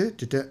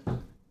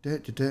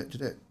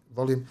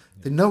 Volume.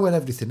 They know where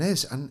everything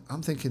is. And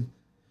I'm thinking,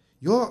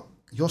 you're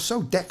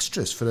so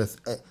dexterous for a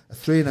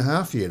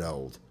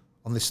 3.5-year-old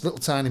on this little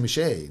tiny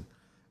machine.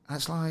 And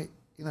it's like,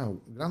 you know,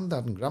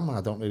 granddad and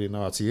grandma don't really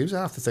know how to use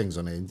half the things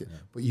on it.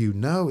 But you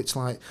know, it's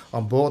like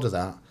on board of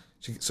that.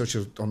 So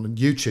she'll, on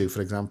YouTube,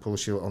 for example,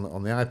 she'll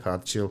on the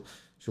iPad, she'll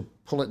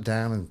pull it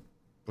down and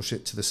push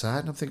it to the side.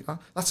 And I'm thinking, oh,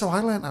 that's how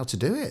I learned how to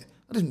do it.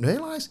 I didn't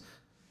realise.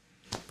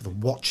 They're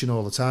watching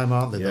all the time,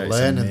 aren't they? Yeah, they're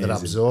learning, amazing. they're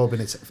absorbing.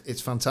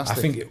 It's fantastic.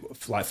 I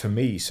think, like for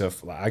me, so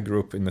like I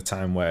grew up in the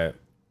time where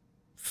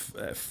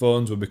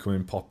phones were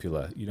becoming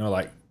popular. You know,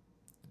 like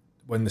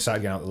when they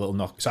started getting out the little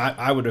knock. So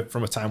I would have,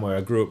 from a time where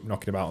I grew up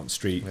knocking about on the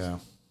street. Yeah.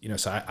 You know,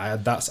 so I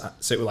had that.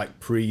 So it was like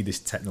pre this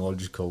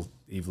technological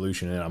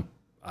evolution, and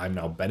I'm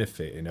now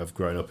benefiting of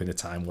growing up in a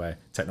time where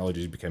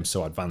technology became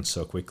so advanced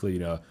so quickly. You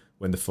know,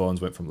 when the phones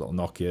went from little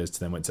Nokias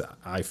to then went to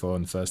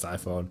iPhone, first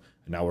iPhone,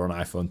 and now we're on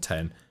iPhone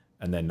 10.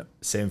 And then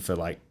same for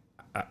like,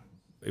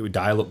 it would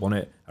dial up on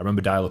it. I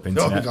remember dial up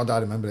internet. Oh my God, I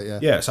remember it, yeah.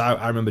 Yeah, so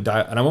I remember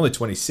and I'm only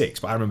 26,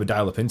 but I remember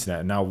dial up internet,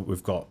 and now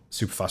we've got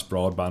super fast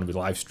broadband with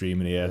live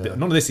streaming here. Yeah.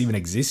 None of this even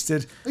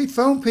existed. He'd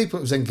phone people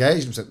that was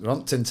engaged and said, they're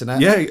on internet.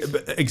 Yeah,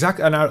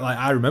 exactly. And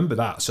I remember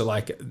that. So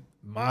like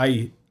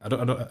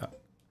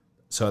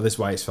so this is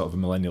why it's sort of a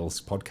millennials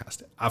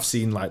podcast. I've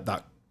seen like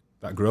that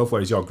growth,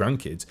 whereas your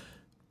grandkids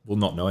will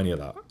not know any of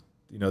that.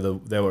 You know,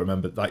 they will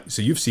remember, like,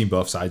 so you've seen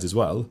both sides as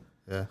well.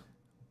 Yeah.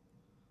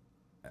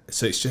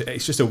 So it's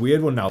just a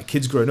weird one now.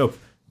 Kids growing up,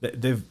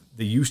 they're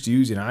used to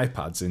using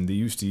iPads, and they're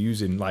used to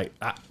using like.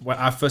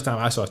 First time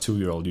I saw a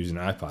 2-year-old using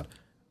an iPad,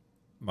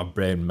 my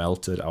brain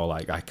melted. I was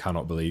like, I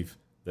cannot believe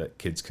that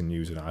kids can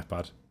use an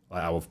iPad.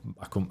 Like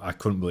I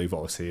couldn't believe what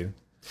I was seeing.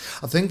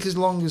 I think as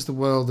long as the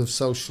world of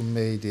social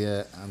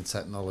media and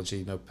technology,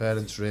 you know,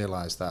 parents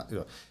realise that, you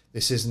know,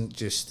 this isn't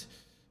just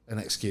an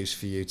excuse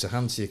for you to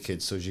hand to your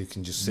kids so you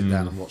can just sit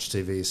down and watch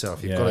TV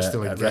yourself. You've got to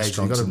still engage.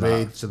 You've got to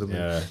read to them.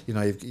 Yeah. You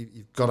know,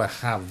 you've got to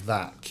have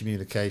that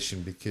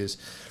communication, because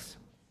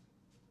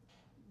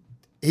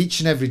each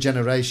and every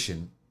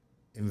generation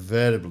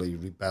invariably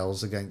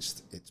rebels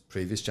against its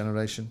previous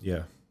generation.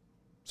 Yeah.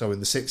 So in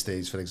the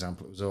 60s, for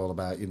example, it was all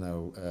about, you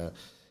know,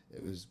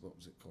 it was, what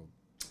was it called?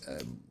 There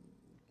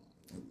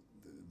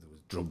was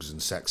drugs and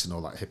sex and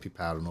all that hippie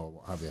power and all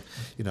what have you.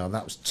 You know, and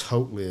that was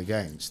totally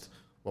against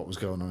what was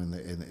going on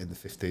in the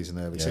 50s and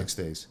early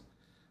 60s.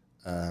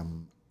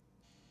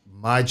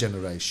 My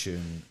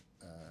generation,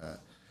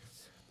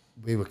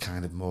 we were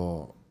kind of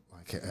more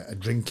like a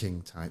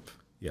drinking type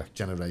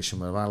generation,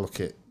 where I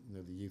look at, you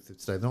know, the youth of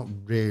today, they're not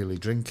really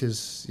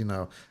drinkers, you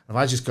know. And if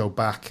I just go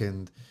back,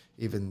 and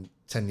even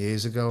 10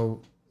 years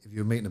ago, if you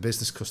were meeting a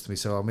business customer,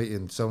 so I'll meet you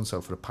in so-and-so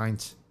for a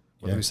pint.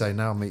 What do we say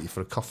now? I'll meet you for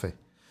a coffee.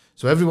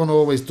 So everyone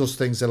always does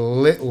things a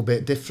little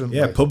bit differently.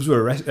 Yeah, pubs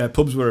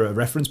were a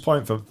reference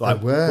point for,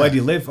 like, where do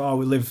you live? Oh,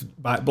 we live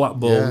by Black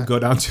Bull. Go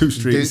down 2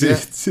 streets.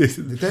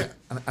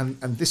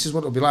 And this is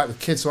what it'll be like with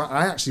kids. So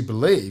I actually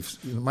believe,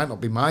 it might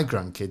not be my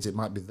grandkids, it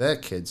might be their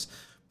kids,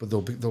 but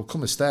there'll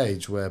come a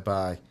stage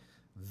whereby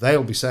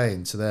they'll be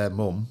saying to their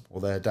mum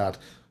or their dad,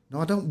 "No,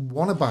 I don't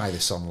want to buy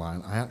this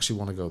online. I actually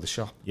want to go to the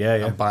shop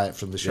and buy it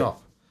from the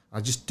shop." I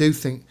just do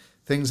think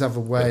things have a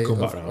way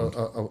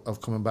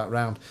of coming back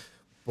round,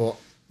 but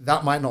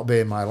that might not be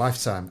in my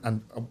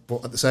lifetime.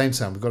 But at the same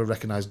time, we've got to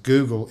recognise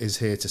Google is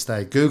here to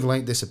stay. Google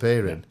ain't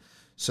disappearing.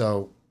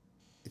 So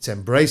it's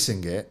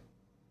embracing it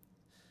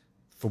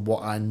for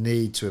what I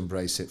need to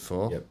embrace it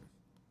for. Yep.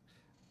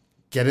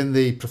 Getting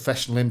the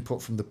professional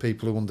input from the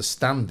people who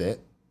understand it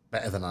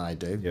better than I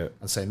do,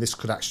 and saying this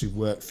could actually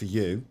work for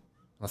you.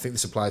 And I think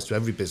this applies to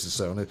every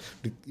business owner.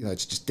 You know,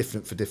 it's just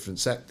different for different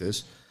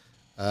sectors.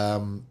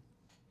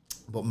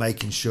 But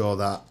making sure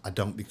that I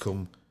don't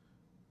become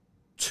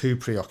too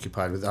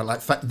preoccupied with that.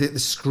 Like the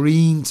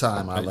screen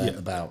time I learned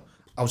about.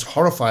 I was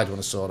horrified when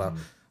I saw that,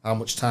 how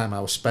much time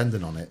I was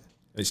spending on it.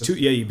 It's too,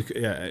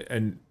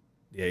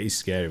 it's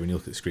scary when you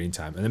look at screen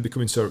time, and then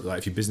becoming so, like,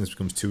 if your business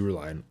becomes too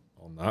reliant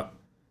on that,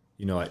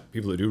 you know, like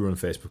people that do run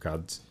Facebook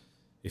ads,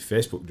 if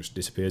Facebook just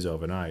disappears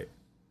overnight,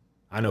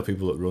 I know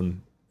people that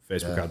run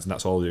Facebook ads, and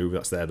that's all they do.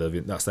 That's their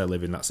living.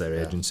 That's their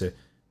agency.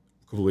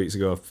 couple of weeks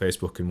ago,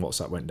 Facebook and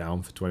WhatsApp went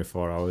down for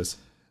 24 hours.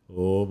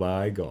 Oh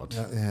my God.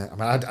 Yeah. I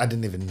mean, I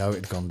didn't even know it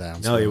had gone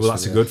down. No, well,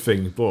 that's a good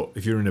thing. But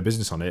if you're in a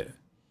business on it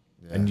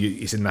and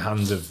it's in the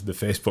hands of the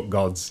Facebook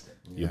gods,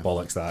 you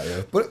bollocks that,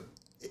 yeah. But,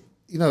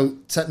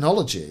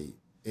 technology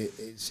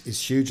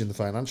is huge in the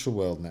financial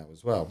world now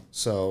as well.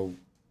 So,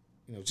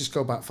 just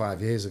go back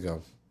 5 years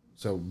ago.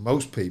 So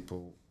most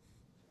people,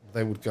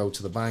 they would go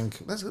to the bank.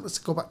 Let's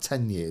go back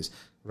 10 years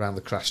around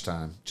the crash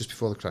time, just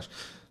before the crash.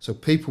 So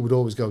people would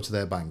always go to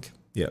their bank.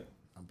 Yeah.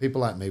 And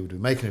people like me would be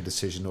making a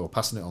decision or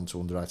passing it on to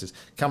underwriters.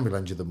 Can we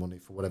lend you the money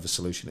for whatever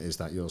solution it is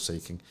that you're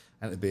seeking?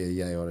 And it'd be a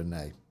yay or a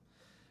nay.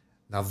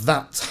 Now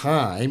that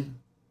time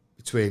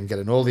between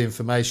getting all the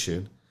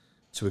information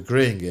to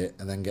agreeing it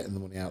and then getting the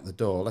money out the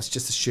door, let's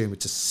just assume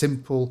it's a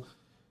simple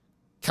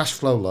cash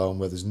flow loan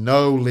where there's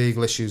no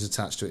legal issues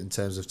attached to it in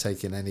terms of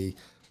taking any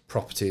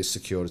property as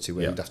security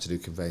where you'd have to do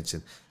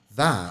conveyancing.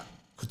 That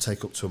could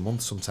take up to a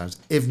month sometimes,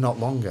 if not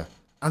longer,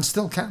 and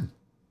still can.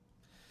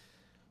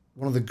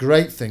 One of the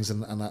great things,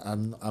 and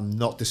I'm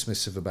not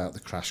dismissive about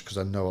the crash because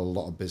I know a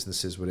lot of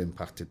businesses were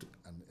impacted,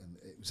 and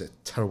it was a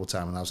terrible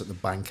time, and I was at the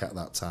bank at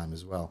that time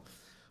as well.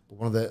 But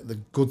one of the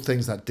good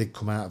things that did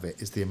come out of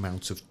it is the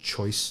amount of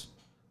choice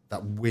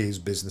that we as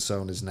business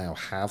owners now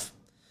have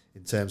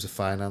in terms of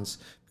finance,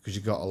 because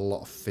you've got a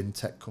lot of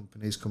fintech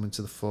companies coming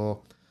to the fore,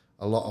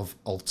 a lot of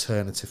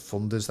alternative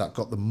funders that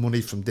got the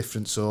money from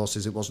different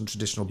sources. It wasn't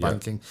traditional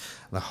banking,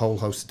 and a whole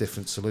host of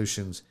different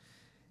solutions.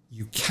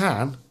 You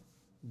can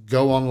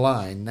go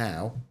online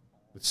now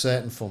with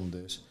certain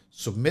funders,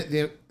 submit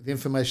the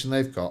information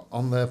they've got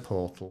on their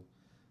portal,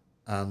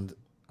 and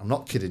I'm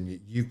not kidding you,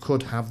 you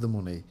could have the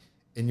money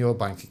in your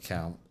bank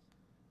account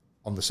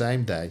on the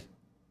same day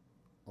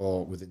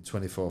or within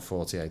 24,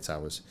 48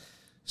 hours,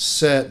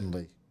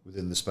 certainly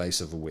within the space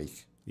of a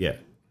week. Yeah.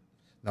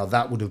 Now,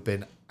 that would have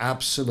been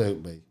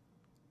absolutely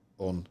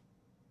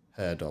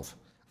unheard of.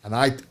 And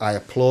I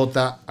applaud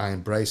that. I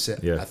embrace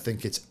it. Yeah. I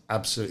think it's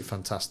absolutely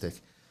fantastic.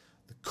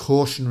 The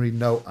cautionary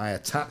note I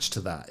attach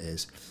to that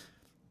is,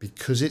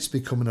 because it's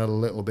becoming a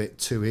little bit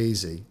too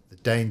easy, the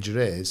danger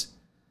is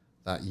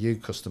that you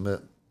customer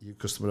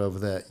over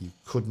there, you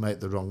could make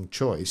the wrong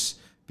choice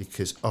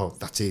because, oh,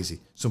 that's easy.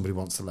 Somebody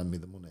wants to lend me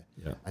the money.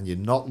 Yeah. And you're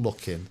not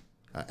looking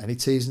at any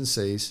T's and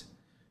C's.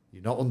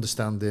 You're not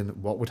understanding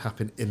what would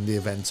happen in the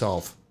event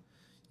of.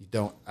 You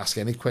don't ask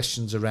any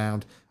questions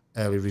around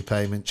early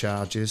repayment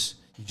charges.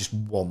 You just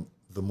want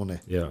the money.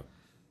 Yeah.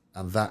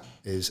 And that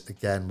is,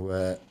 again,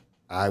 where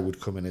I would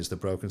come in as the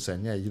broker and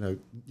saying, you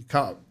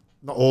can't,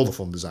 not all the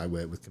funders I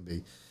work with can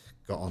be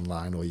got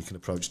online or you can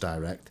approach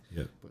direct.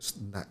 Yeah. But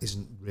that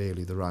isn't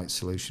really the right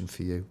solution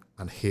for you.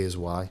 And here's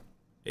why.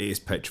 It is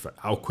petrified.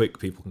 How quick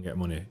people can get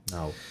money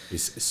now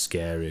is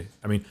scary.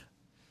 I mean,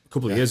 a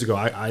couple of years ago,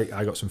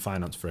 I got some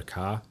finance for a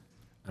car,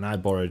 and I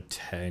borrowed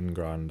 10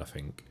 grand, I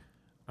think.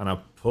 And I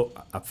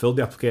filled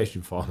the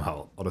application form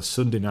out on a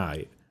Sunday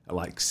night at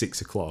like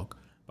 6 o'clock.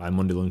 By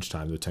Monday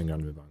lunchtime, there were 10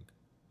 grand in my bank.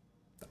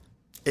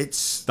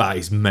 That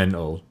is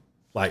mental.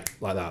 Like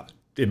that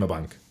in my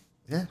bank.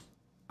 Yeah.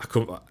 I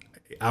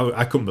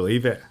couldn't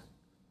believe it.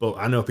 But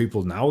I know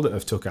people now that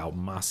have took out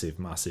massive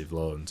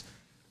loans.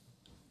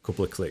 A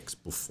couple of clicks,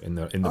 boof, in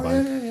the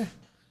bank. Yeah.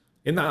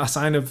 Isn't that a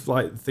sign of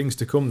like things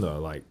to come though?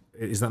 Like,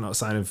 is that not a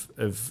sign of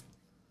I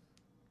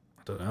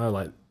don't know,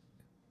 like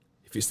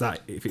if it's that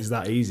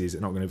easy, is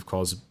it not going to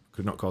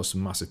could not cause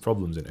some massive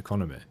problems in the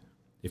economy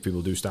if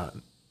people do start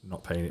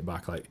not paying it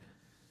back? Like,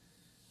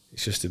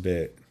 it's just a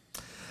bit.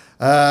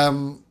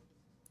 It's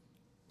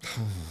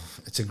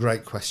a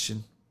great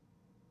question,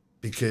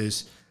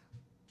 because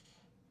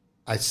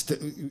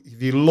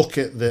if you look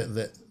at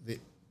the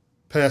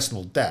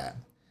personal debt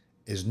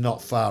is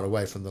not far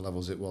away from the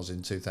levels it was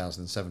in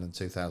 2007 and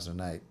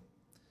 2008,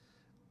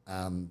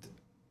 and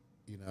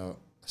a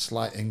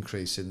slight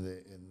increase in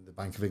the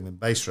Bank of England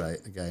base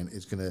rate again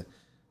is going to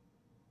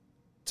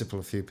tipple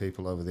a few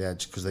people over the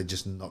edge, because they're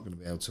just not going to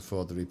be able to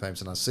afford the repayments.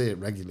 And I see it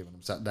regularly when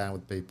I'm sat down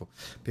with people.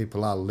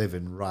 People are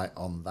living right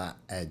on that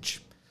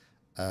edge,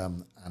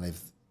 and if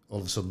all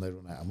of a sudden they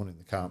run out of money and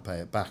they can't pay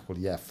it back, well,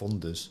 yeah,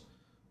 funders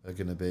are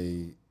going to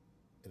be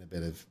in a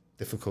bit of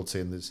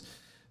difficulty. And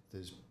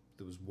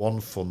there was one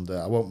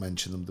funder, I won't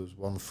mention them, there was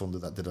one funder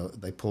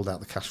that they pulled out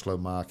the cash flow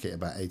market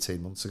about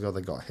 18 months ago.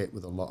 They got hit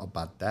with a lot of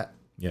bad debt.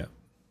 Yeah.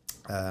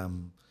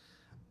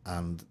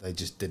 And they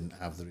just didn't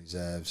have the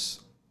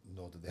reserves,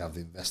 nor did they have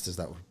the investors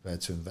that were prepared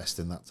to invest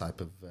in that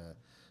type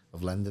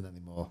of lending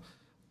anymore.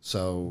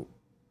 So,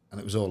 and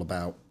it was all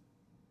about,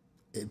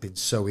 it had been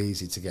so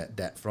easy to get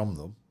debt from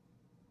them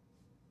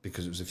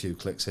because it was a few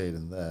clicks here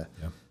and there,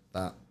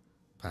 that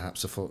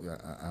perhaps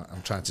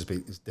I'm trying to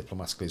speak as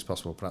diplomatically as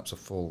possible, perhaps a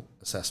full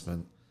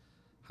assessment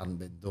hadn't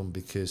been done,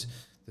 because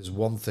there's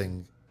one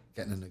thing,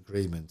 getting an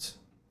agreement,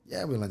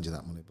 yeah, we'll lend you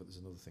that money, but there's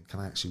another thing, can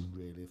I actually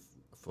really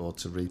afford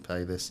to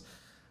repay this?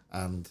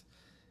 And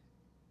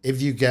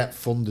if you get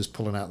funders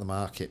pulling out the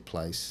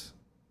marketplace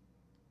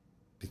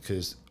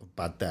because of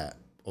bad debt,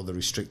 or they're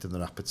restricting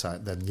their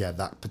appetite, then yeah,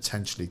 that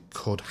potentially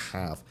could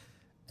have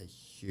a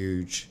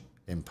huge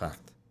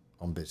impact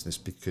on business,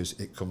 because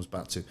it comes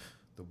back to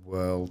the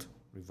world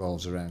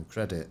revolves around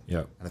credit.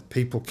 Yeah. And if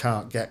people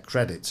can't get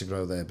credit to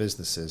grow their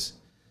businesses,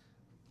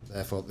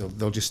 therefore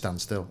they'll just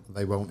stand still.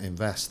 They won't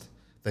invest.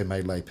 They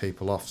may lay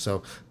people off.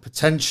 So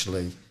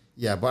potentially,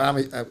 yeah. But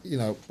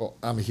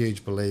I'm a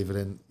huge believer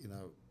in,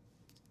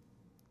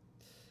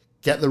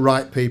 get the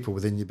right people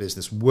within your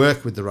business,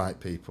 work with the right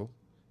people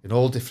in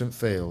all different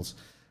fields,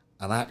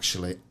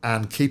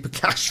 and keep a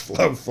cash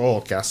flow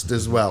forecast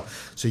as well,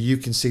 so you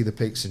can see the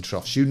peaks and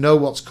troughs. You know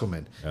what's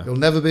coming. Yeah. It'll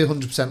never be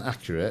 100%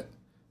 accurate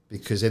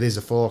because it is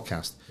a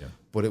forecast,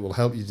 but it will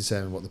help you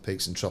determine what the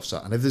peaks and troughs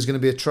are. And if there's going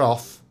to be a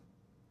trough,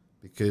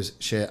 because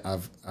I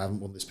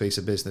haven't won this piece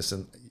of business,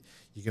 and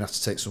you're going to have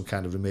to take some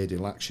kind of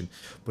remedial action.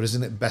 But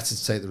isn't it better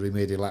to take the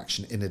remedial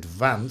action in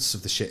advance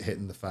of the shit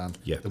hitting the fan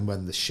than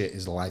when the shit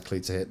is likely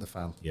to hit the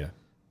fan? Yeah.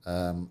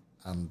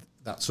 And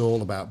that's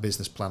all about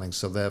business planning.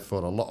 So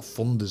therefore, a lot of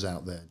funders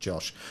out there,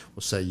 Josh,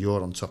 will say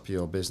you're on top of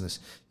your business.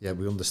 Yeah,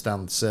 we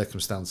understand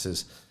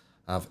circumstances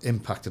have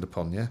impacted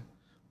upon you,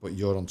 but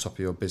you're on top of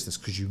your business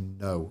because you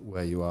know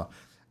where you are.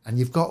 And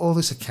you've got all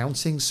this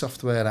accounting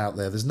software out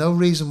there. There's no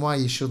reason why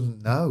you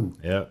shouldn't know.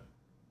 Yeah.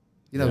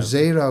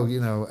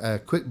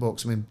 Xero,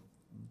 QuickBooks. I mean,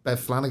 Bev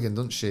Flanagan,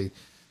 doesn't she,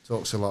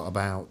 talks a lot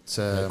about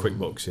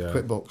QuickBooks,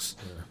 QuickBooks.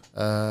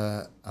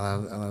 Yeah.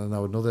 And I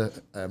know another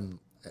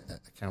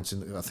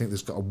accounting, I think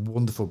there's got a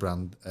wonderful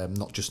brand,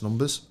 Not Just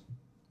Numbers,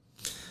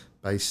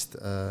 based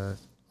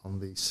on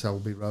the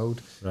Selby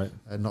Road. Right.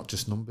 Not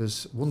Just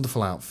Numbers,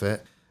 wonderful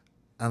outfit.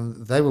 And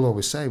they will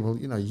always say, well,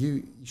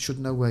 you should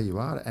know where you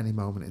are at any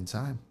moment in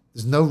time.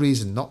 There's no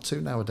reason not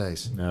to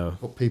nowadays. No.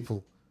 But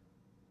people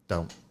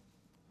don't.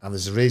 And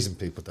there's a reason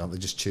people don't. They're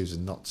just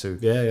choosing not to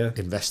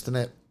invest in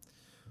it.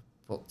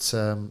 But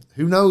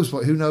who knows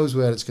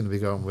where it's going to be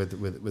going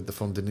with the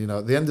funding.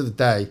 At the end of the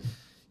day,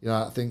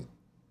 I think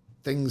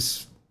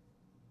things,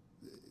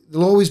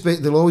 there'll always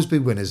be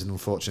winners, and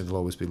unfortunately there'll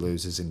always be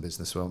losers in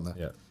business, won't there?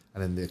 Yeah.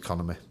 And in the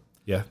economy.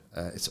 Yeah.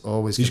 It's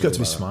always. You just got to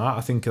be smart.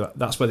 I think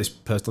that's where this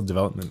personal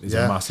development is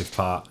a massive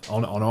part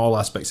on all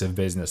aspects of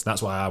business. And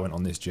that's why I went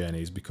on this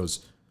journey, is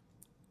because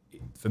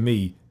for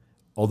me,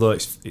 although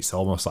it's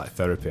almost like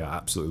therapy, I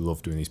absolutely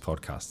love doing these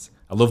podcasts.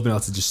 I love being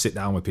able to just sit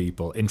down with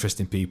people,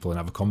 interesting people, and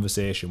have a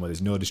conversation where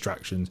there's no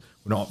distractions.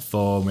 We're not on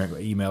phone, we haven't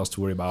got emails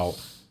to worry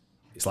about.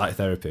 It's like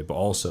therapy, but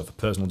also for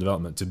personal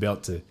development, to be able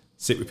to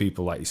sit with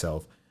people like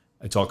yourself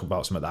and talk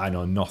about something that I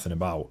know nothing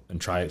about and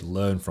try to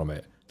learn from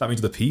it. That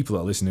means the people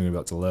that are listening are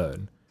about to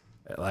learn.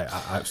 I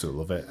absolutely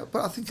love it.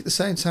 But I think at the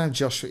same time,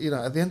 Josh, at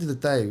the end of the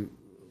day,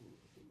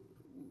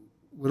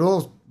 we're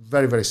all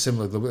very, very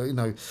similar.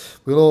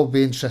 We'll all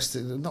be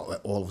interested, not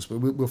all of us, but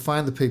we'll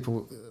find the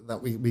people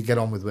that we get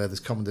on with where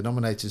there's common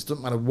denominators.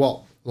 Doesn't matter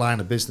what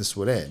line of business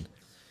we're in.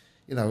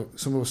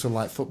 Some of us will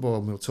like football,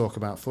 and we'll talk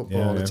about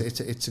football. Yeah.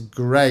 It's a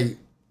great,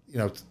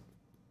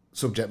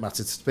 subject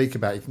matter to speak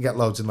about. You can get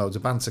loads and loads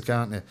of banter,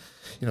 can't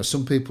you?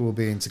 Some people will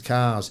be into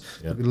cars.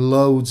 There'll be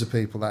loads of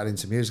people that are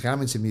into music.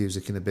 I'm into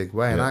music in a big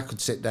way, and I could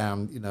sit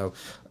down,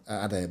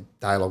 I had a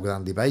dialogue with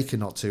Andy Baker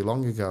not too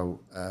long ago,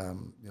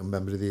 a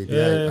member of the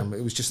EBA, and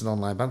it was just an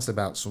online banter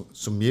about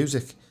some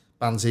music,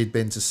 bands he'd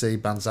been to see,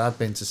 bands I'd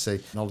been to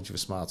see, knowledge of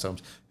smart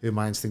homes. Who am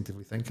I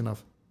instinctively thinking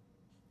of?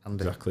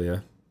 Andy. Exactly,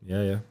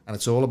 yeah. And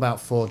it's all about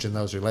forging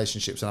those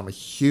relationships, and I'm a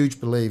huge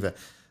believer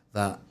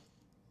that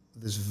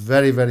there's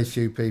very, very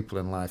few people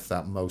in life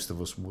that most of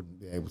us wouldn't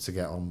be able to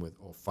get on with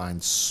or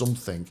find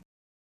something to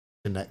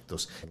connect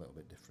us a little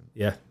bit different.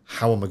 Yeah.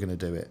 How am I going to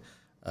do it?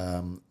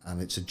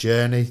 And it's a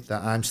journey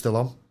that I'm still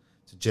on.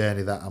 It's a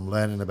journey that I'm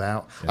learning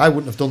about. Yeah. I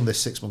wouldn't have done this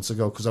 6 months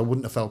ago because I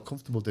wouldn't have felt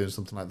comfortable doing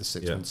something like this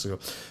 6 months ago,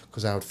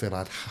 because I would feel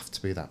I'd have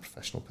to be that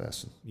professional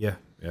person. Yeah.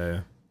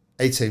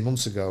 18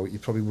 months ago, you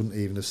probably wouldn't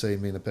even have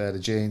seen me in a pair of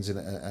jeans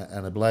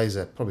and a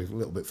blazer. Probably a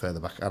little bit further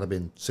back, I'd have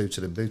been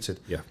suited and booted.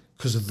 Yeah.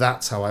 Because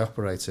that's how I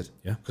operated.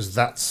 Yeah. Because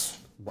that's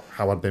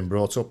how I'd been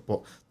brought up.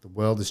 But the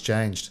world has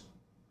changed.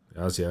 It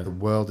has, yeah. The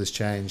world has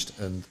changed,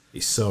 and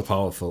it's so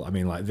powerful. I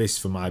mean, like, this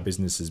for my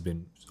business has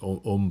been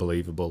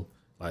unbelievable.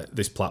 Like,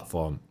 this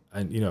platform,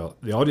 and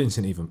the audience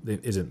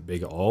isn't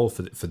big at all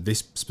for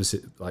this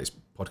specific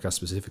podcast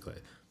specifically.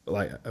 But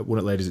like, one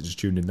of the ladies that just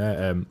tuned in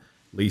there,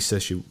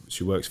 Lisa,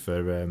 she works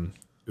for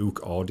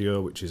Ook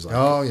Audio, which is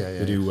like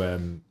they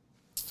do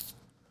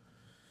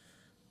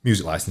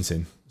music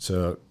licensing.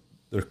 So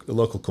they're a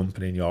local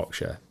company in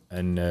Yorkshire,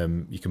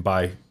 and you can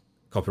buy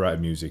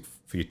copyrighted music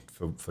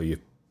for your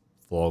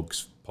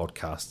vlogs,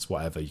 podcasts,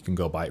 whatever. You can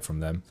go buy it from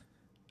them.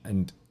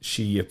 And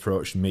she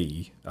approached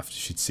me after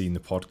she'd seen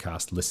the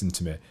podcast, listened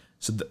to me.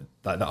 So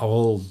that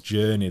whole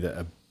journey that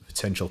a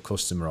potential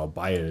customer or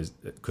buyer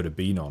could have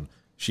been on,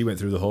 she went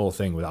through the whole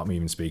thing without me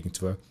even speaking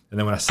to her. And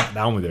then when I sat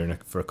down with her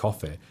for a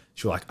coffee,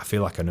 she was like, I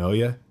feel like I know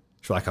you.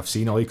 She was like, I've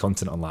seen all your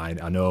content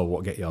online. I know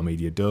what Get Your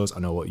Media does. I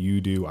know what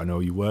you do. I know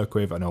who you work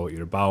with. I know what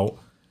you're about.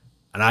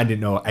 And I didn't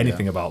know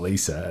anything about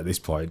Lisa at this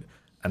point.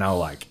 And I was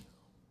like,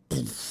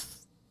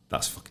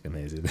 that's fucking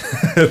amazing.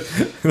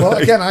 Well,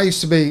 again, I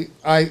used to be,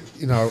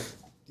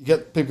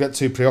 people get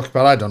too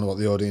preoccupied. I don't know what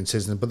the audience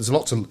is, but there's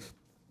lots of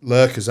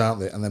lurkers,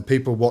 aren't they? And then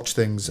people watch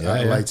things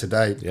at a later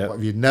date. Yeah. What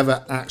you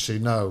never actually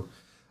know.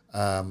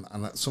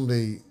 And that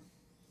somebody,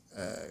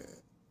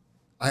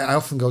 I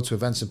often go to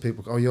events and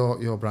people go, "Oh,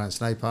 you're Brian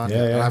Snape, aren't you?"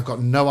 Yeah. And I've got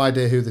no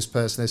idea who this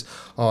person is.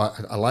 Oh,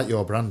 I like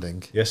your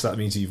branding. Yes, that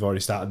means you've already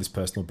started this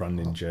personal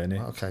branding journey.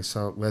 Okay,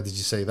 so where did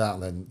you see that?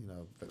 And then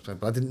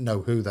but I didn't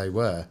know who they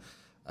were,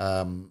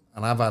 and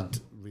I've had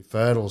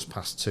referrals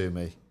passed to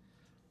me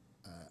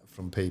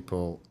from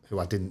people who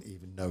I didn't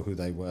even know who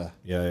they were.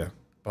 Yeah.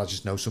 But I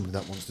just know somebody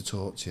that wants to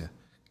talk to you.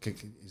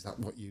 Is that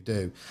what you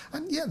do?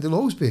 And yeah, there'll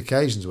always be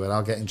occasions where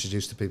I'll get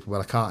introduced to people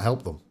where I can't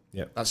help them.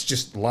 Yeah, that's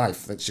just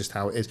life. That's just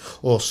how it is.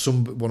 Or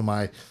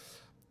somebody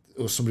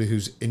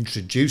who's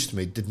introduced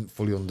me didn't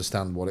fully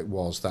understand what it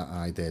was that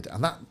I did,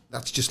 and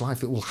that's just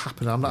life. It will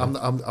happen.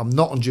 I'm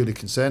not unduly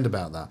concerned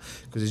about that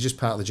because it's just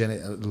part of the journey.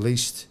 At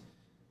least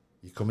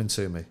you're coming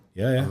to me.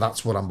 Yeah. And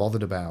that's what I'm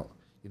bothered about.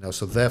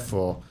 So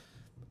therefore,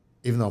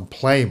 even though I'm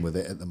playing with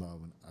it at the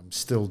moment, I'm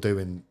still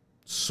doing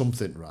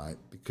something right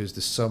because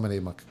there's so many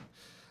of my.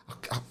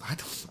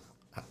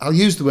 I'll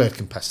use the word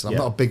competitive. I'm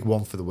not a big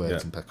one for the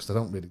word competitive because I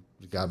don't really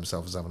regard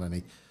myself as having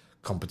any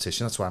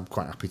competition. That's why I'm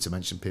quite happy to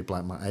mention people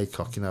like Matt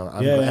Aycock. I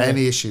haven't got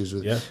any issues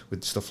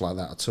with stuff like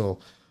that at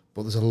all.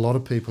 But there's a lot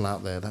of people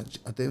out there that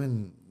are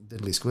doing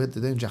diddly squid.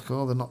 They're doing jack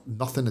all. They're not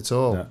nothing at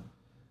all.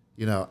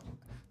 Yeah.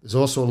 There's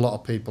also a lot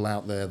of people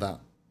out there that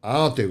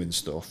are doing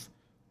stuff,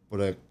 but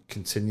are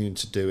continuing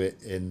to do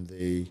it in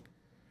the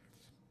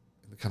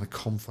kind of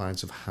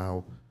confines of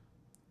how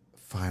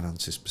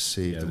finance is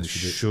perceived and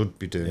should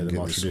be doing it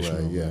this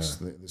way. Yes,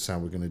 that's how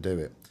we're going to do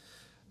it.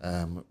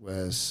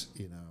 Whereas,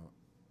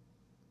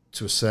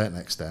 to a certain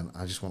extent,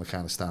 I just want to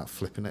kind of start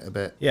flipping it a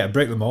bit. Yeah,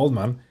 break the mold,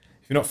 man.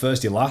 If you're not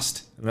first, you're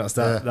last, and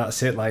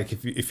that's it. Like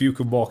if you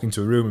can walk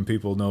into a room and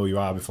people know who you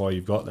are before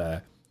you've got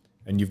there,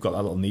 and you've got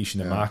that little niche in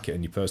the market,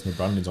 and your personal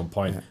branding's on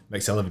point,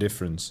 makes a hell of a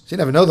difference. So you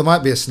never know. There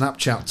might be a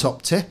Snapchat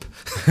top tip.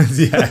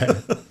 Yeah,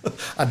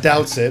 I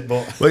doubt it,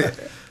 but. Well,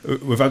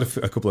 we've had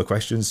a couple of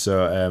questions.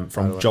 So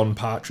from John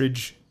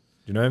Partridge,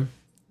 do you know him?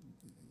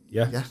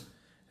 Yeah.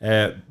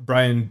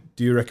 Brian,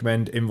 do you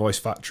recommend invoice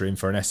factoring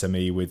for an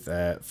SME with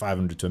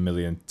 500 to $1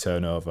 million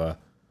turnover,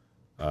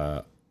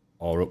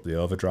 or up the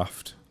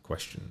overdraft?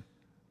 Question.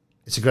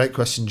 It's a great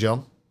question,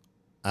 John,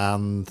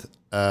 and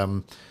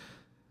a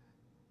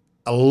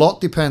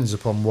lot depends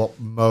upon what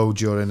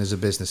mode you're in as a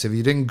business. If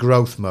you're in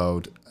growth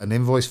mode, an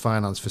invoice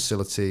finance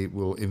facility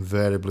will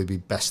invariably be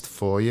best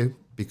for you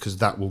because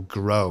that will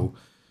grow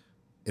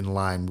in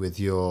line with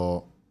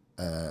your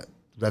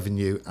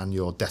revenue and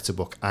your debtor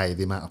book, i.e.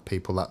 the amount of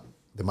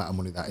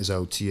money that is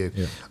owed to you.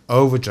 Yeah.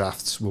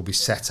 Overdrafts will be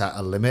set at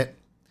a limit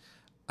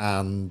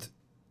and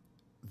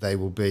they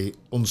will be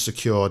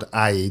unsecured,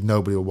 i.e.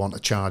 nobody will want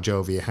to charge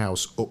over your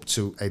house up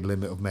to a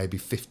limit of maybe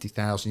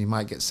 50,000. You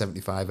might get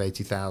 75,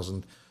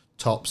 80,000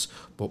 tops,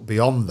 but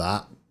beyond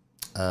that,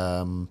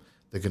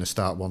 they're going to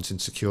start wanting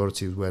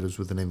security, whereas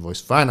with an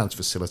invoice finance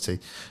facility,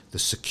 the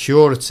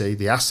security,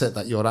 the asset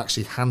that you're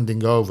actually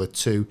handing over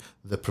to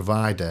the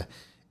provider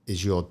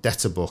is your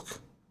debtor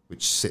book,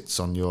 which sits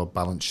on your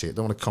balance sheet. I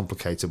don't want to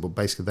complicate it, but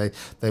basically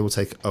they will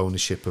take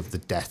ownership of the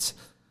debt,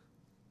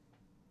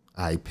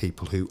 i.e.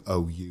 people who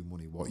owe you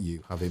money, what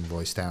you have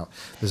invoiced out.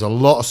 There's a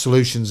lot of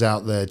solutions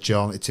out there,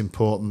 John. It's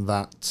important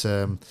that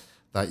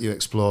that you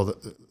explore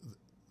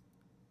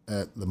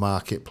the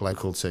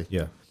marketplace.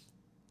 Yeah.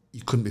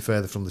 You couldn't be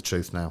further from the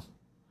truth now.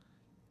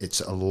 It's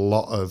a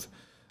lot of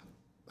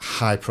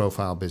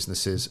high-profile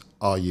businesses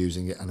are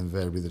using it, and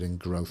invariably they're in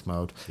growth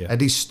mode. Yeah.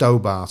 Eddie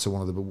Stobart are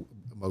one of the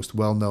most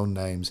well-known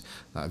names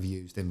that have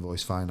used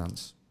invoice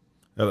finance.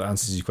 That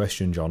answers your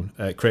question, John.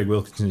 Craig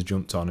Wilkinson has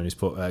jumped on and he's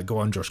put, go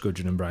on Josh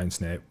Gudgeon and Brian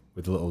Snape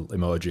with a little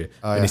emoji.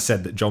 And he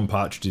said that John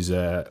Partridge is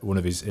one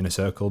of his inner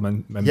circle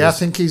members. Yeah, I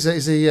think he's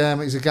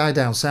a guy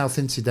down south,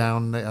 isn't he?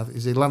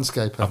 Is he a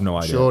landscaper? I've no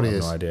idea. Sure he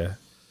is. No idea.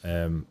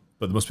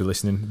 But they must be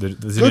listening.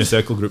 There's an inner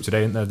circle group today,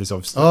 isn't there? There's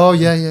obviously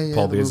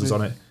Paul Beers is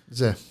on it. Is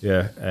there?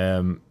 Yeah.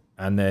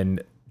 And then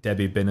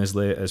Debbie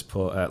Binnersley has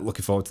put,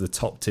 looking forward to the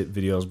top tip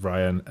videos,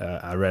 Brian.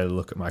 I rarely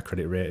look at my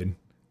credit rating,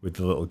 with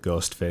the little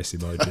ghost face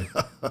emoji.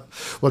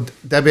 Well,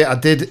 Debbie, I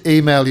did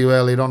email you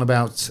earlier on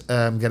about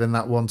getting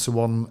that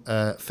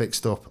one-to-one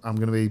fixed up. I'm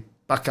going to be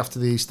back after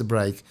the Easter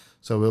break,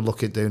 so we'll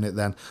look at doing it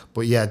then.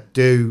 But yeah,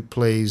 do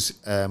please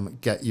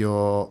get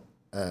your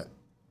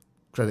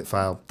credit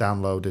file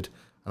downloaded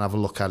and have a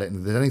look at it. And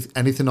if there's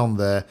anything on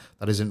there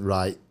that isn't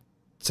right,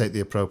 take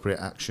the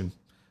appropriate action.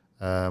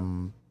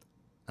 And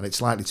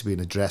it's likely to be an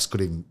address,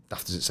 could even,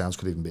 daft as it sounds,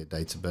 could even be a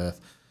date of birth.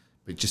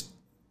 But just,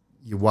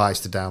 you're wise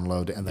to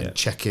download it and then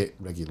check it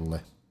regularly.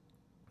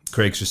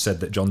 Craig's just said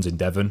that John's in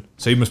Devon,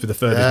 so he must be the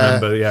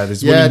furthest member. Yeah,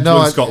 there's one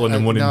in Scotland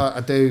and one in... No,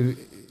 I do.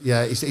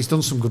 Yeah, he's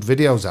done some good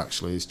videos,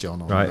 actually, is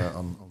John,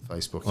 on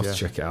Facebook. I'll have to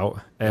check it out.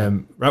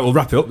 Right, we'll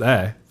wrap it up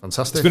there.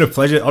 Fantastic. It's been a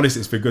pleasure. Honestly,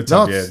 it's been good to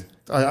have you.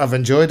 I've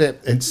enjoyed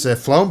it. It's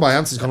flown by,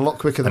 Ant. It's gone a lot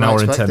quicker than I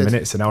expected. An hour and 10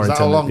 minutes. An hour and 10 minutes.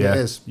 How long it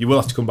is? You will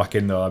have to come back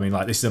in, though. I mean,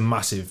 like, this is a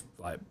massive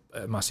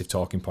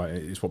talking point.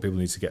 It's what people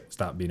need to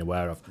start being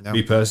aware of. No.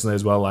 Me personally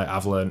as well, like,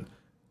 I've learned,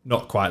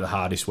 not quite the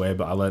hardest way,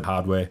 but I learned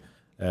hard way.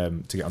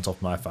 to get on top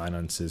of my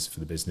finances for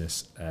the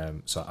business.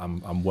 So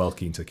I'm well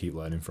keen to keep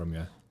learning from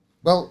you.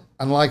 Well,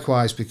 and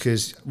likewise,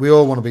 because we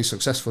all want to be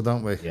successful,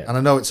 don't we? Yeah. And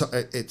I know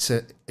it's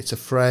a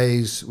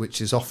phrase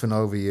which is often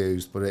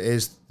overused, but it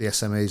is the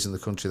SMEs in the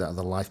country that are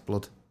the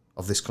lifeblood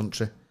of this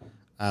country.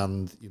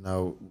 And, you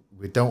know,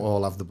 we don't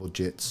all have the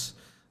budgets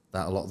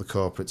that a lot of the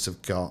corporates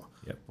have got.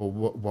 Yep. But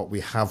what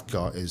we have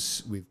got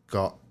is we've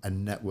got a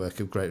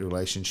network of great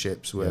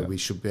relationships where we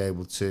should be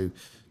able to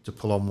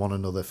pull on one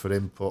another for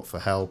input, for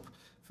help,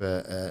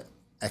 for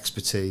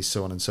expertise,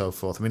 so on and so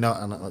forth. I mean,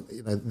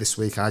 you know, this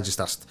week I just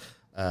asked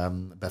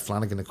Beth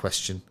Flanagan a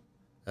question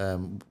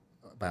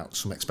about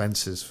some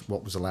expenses,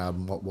 what was allowed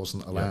and what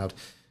wasn't allowed,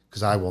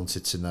 because I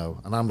wanted to know.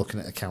 And I'm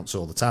looking at accounts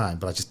all the time,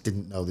 but I just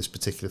didn't know this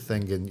particular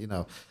thing. And, you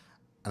know,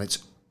 and it's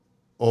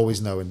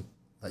always knowing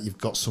that you've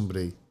got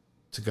somebody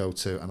to go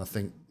to. And I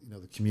think, you know,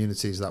 the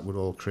communities that we're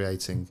all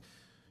creating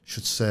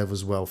should serve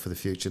us well for the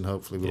future, and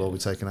hopefully we'll all be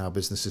taking our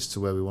businesses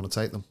to where we want to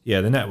take them. Yeah,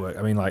 the network.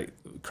 I mean, like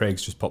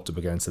Craig's just popped up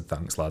again and said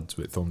thanks, lads,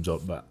 with thumbs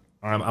up. But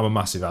I'm a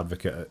massive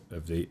advocate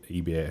of the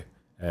EBA.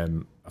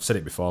 I've said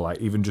it before, like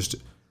even just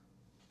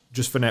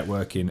for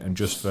networking and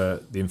just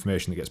for the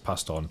information that gets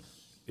passed on,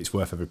 it's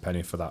worth every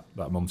penny for that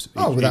month's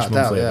without each doubt,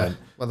 monthly yeah. event.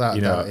 Without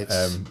you know,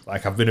 doubt,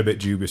 like I've been a bit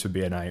dubious with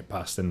BNI in the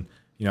past, and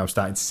you know I'm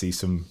starting to see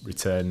some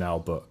return now.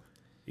 But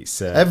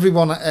it's every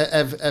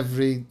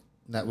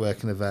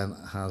networking event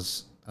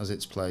has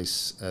its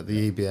place.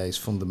 The EBA is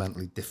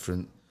fundamentally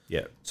different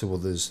to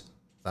others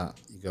that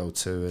you go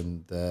to,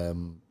 and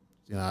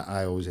you know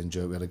I always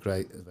enjoy it. We had a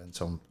great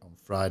event on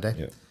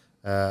Friday,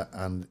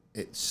 and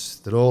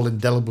they're all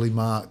indelibly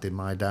marked in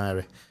my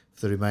diary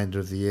for the remainder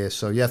of the year.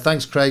 So yeah,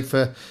 thanks Craig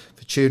for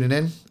tuning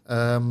in,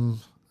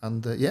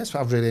 and yes,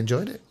 I've really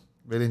enjoyed it.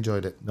 Really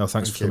enjoyed it. No,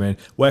 thanks for coming in.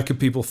 Where can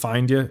people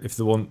find you if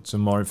they want some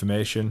more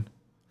information?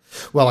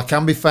 Well, I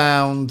can be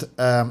found.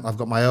 I've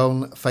got my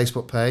own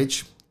Facebook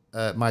page,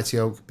 Mighty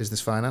Oak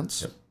Business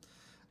Finance.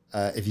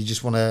 If you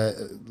just want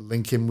to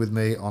link in with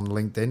me on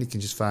LinkedIn, you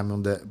can just find me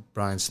under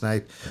Brian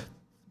Snape.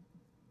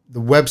 The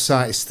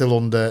website is still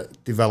under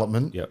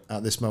development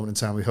at this moment in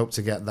time. We hope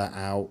to get that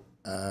out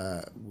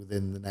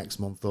within the next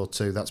month or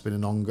two. That's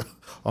been an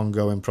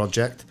ongoing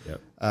project.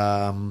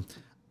 And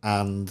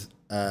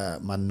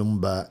my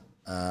number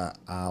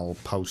I'll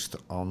post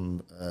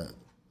on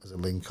as a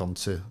link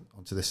onto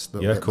this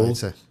little bit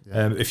later.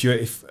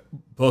 If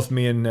both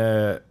me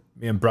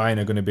and Brian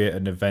are going to be at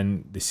an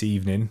event this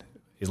evening,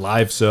 is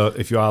live. So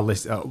if you are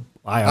listening,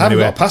 I haven't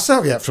got a pass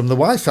out yet from the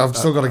wife. I've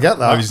still got to get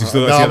that.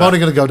 I'm only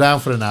going to go down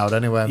for an hour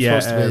anyway. I'm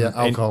supposed to be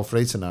alcohol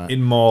free tonight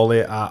in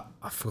Morley at,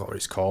 I forgot what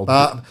it's called.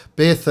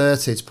 Beer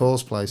 30. It's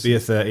Paul's place. Beer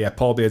 30. Yeah,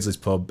 Paul Beardsley's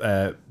pub.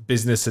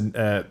 Business and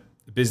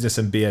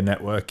beer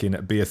networking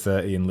at Beer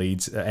 30 in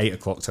Leeds at 8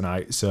 o'clock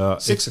tonight. So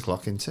 6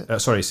 o'clock, isn't it?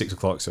 Sorry, 6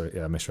 o'clock. Sorry,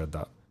 yeah, I misread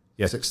that.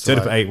 Yeah, 6 turn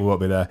up at 8. We won't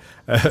be there.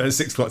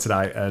 6 o'clock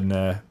tonight. And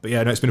but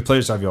yeah, no, it's been a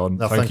pleasure to have you on.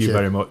 Thank you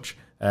very much.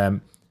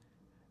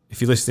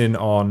 If you're listening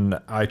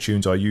on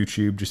iTunes or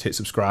YouTube, just hit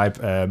subscribe.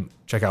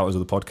 Check out those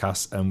other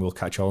podcasts, and we'll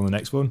catch you all on the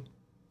next one.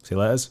 See you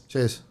later.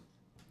 Cheers.